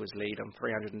hangs on to his lead on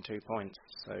 302 points,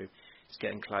 so it's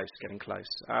getting close.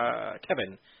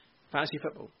 Kevin, fantasy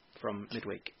football from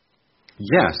midweek.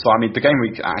 Yeah, so I mean, the game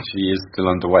week actually is still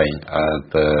underway.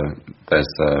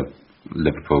 There's a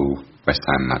Liverpool-West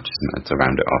Ham match, isn't it, to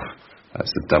round it off.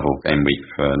 It's a double game week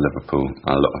for Liverpool.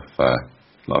 A lot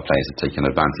of players are taking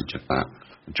advantage of that.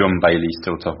 John Bailey's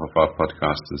still top of our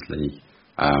podcasters league,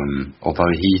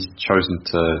 although he's chosen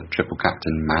to triple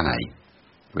captain Mane,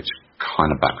 which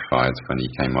kind of backfired when he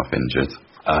came off injured.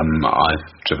 I've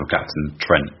triple captained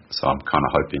Trent, so I'm kind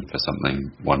of hoping for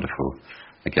something wonderful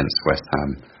against West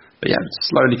Ham. But yeah,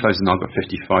 slowly closing. I've got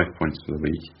 55 points for the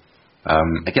week.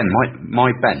 Again,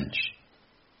 my bench.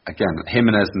 Again,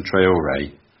 Jimenez and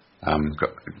Traore.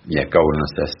 Goal and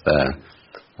assist there.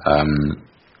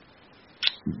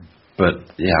 But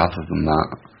yeah, other than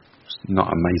that, it's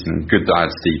not amazing. Good that I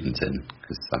had Stevenson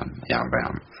because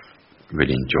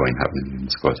really enjoying having him in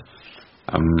the squad.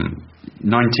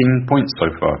 19 points so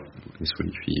far this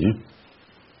week for you.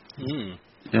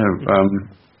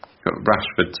 Got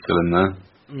Rashford still in there.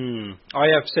 I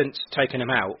have since taken him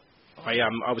out.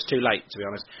 I was too late, to be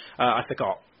honest. I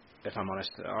forgot, if I'm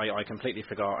honest. I completely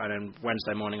forgot. And then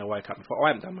Wednesday morning I woke up and thought, I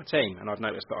haven't done my team. And I've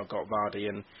noticed that I've got Vardy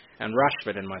and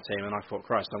Rashford in my team. And I thought,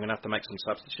 Christ, I'm going to have to make some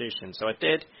substitutions. So I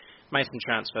did, made some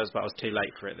transfers, but I was too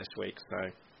late for it this week.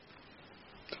 So.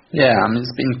 Yeah, I mean,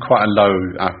 it's been quite a low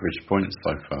average points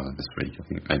so far this week. I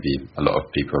think maybe a lot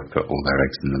of people have put all their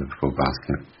eggs in the Liverpool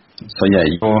basket. So yeah,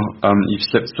 you've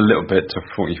slipped a little bit to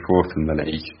 44th in the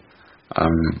league.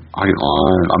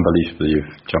 Unbelievably,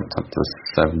 you've jumped up to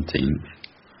 17th.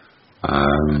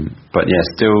 But yeah,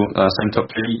 still same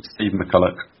top three: Steve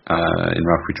McCulloch in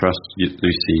Ralph We Trust,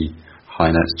 Lucy,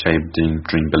 Hynets,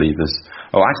 Dream Believers.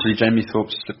 Oh, actually, Jamie Thorpe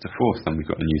slipped to 4th, and we've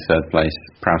got a new 3rd place: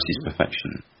 Prousey's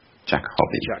Perfection. Jack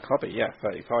Hobby, yeah,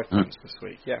 35 points this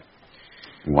week, yeah.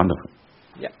 Wonderful.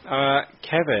 Yeah.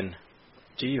 Kevin,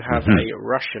 do you have a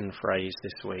Russian phrase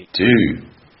this week?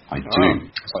 I do.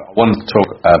 So I want to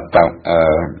talk about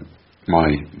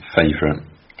my favourite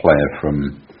player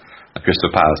from a Crystal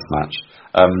Palace match.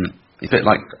 Is it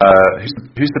like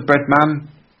who's the bread man?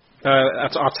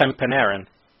 That's Artem Panarin.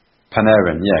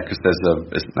 Panarin, yeah, because there's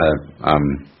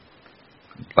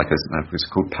it's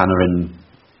called Panarin.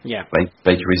 Yeah.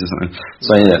 Bakeries or something.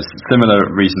 So yeah, it's a similar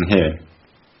reason here.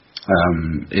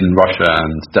 In Russia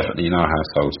and definitely in our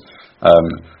household,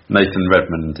 Nathan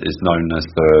Redmond is known as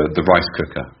the rice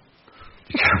cooker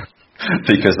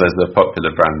because there's a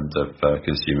popular brand of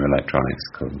consumer electronics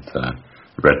called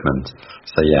Redmond.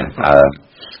 So yeah,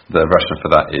 the Russian for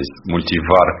that is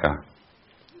multivarka.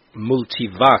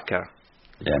 Multivarka.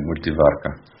 Yeah,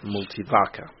 multivarka.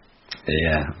 Multivarka.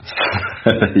 Yeah.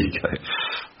 There you go.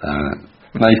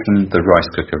 Nathan, the rice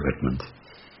cooker Redmond.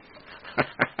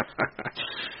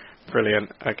 Brilliant.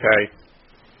 Okay.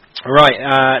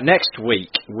 Right. Next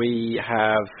week we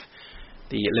have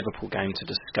the Liverpool game to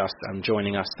discuss, and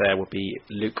joining us there will be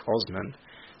Luke Osman.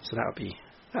 So that'd be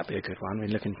a good one. We're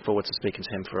looking forward to speaking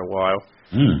to him for a while.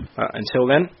 Until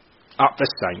then, up the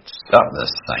Saints. Up the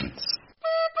Saints.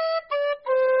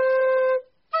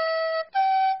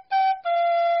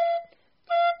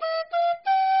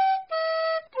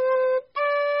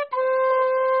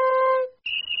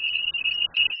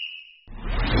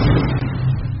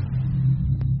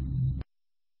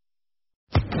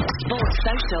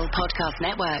 Podcast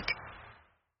Network.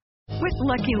 With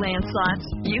Lucky Land Slots,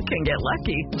 you can get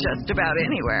lucky just about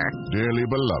anywhere. Dearly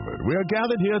beloved, we are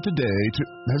gathered here today to...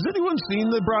 Has anyone seen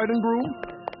the bride and groom?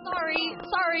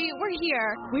 Sorry, we're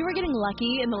here. We were getting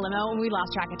lucky in the limo and we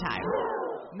lost track of time.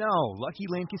 No, Lucky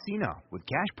Land Casino, with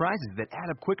cash prizes that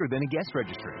add up quicker than a guest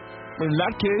registry. In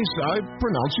that case, I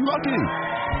pronounce you lucky.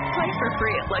 Play for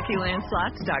free at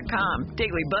LuckyLandSlots.com.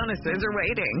 Daily bonuses are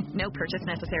waiting. No purchase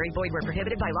necessary. Void where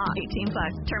prohibited by law. 18+.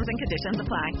 Terms and conditions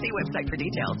apply. See website for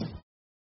details.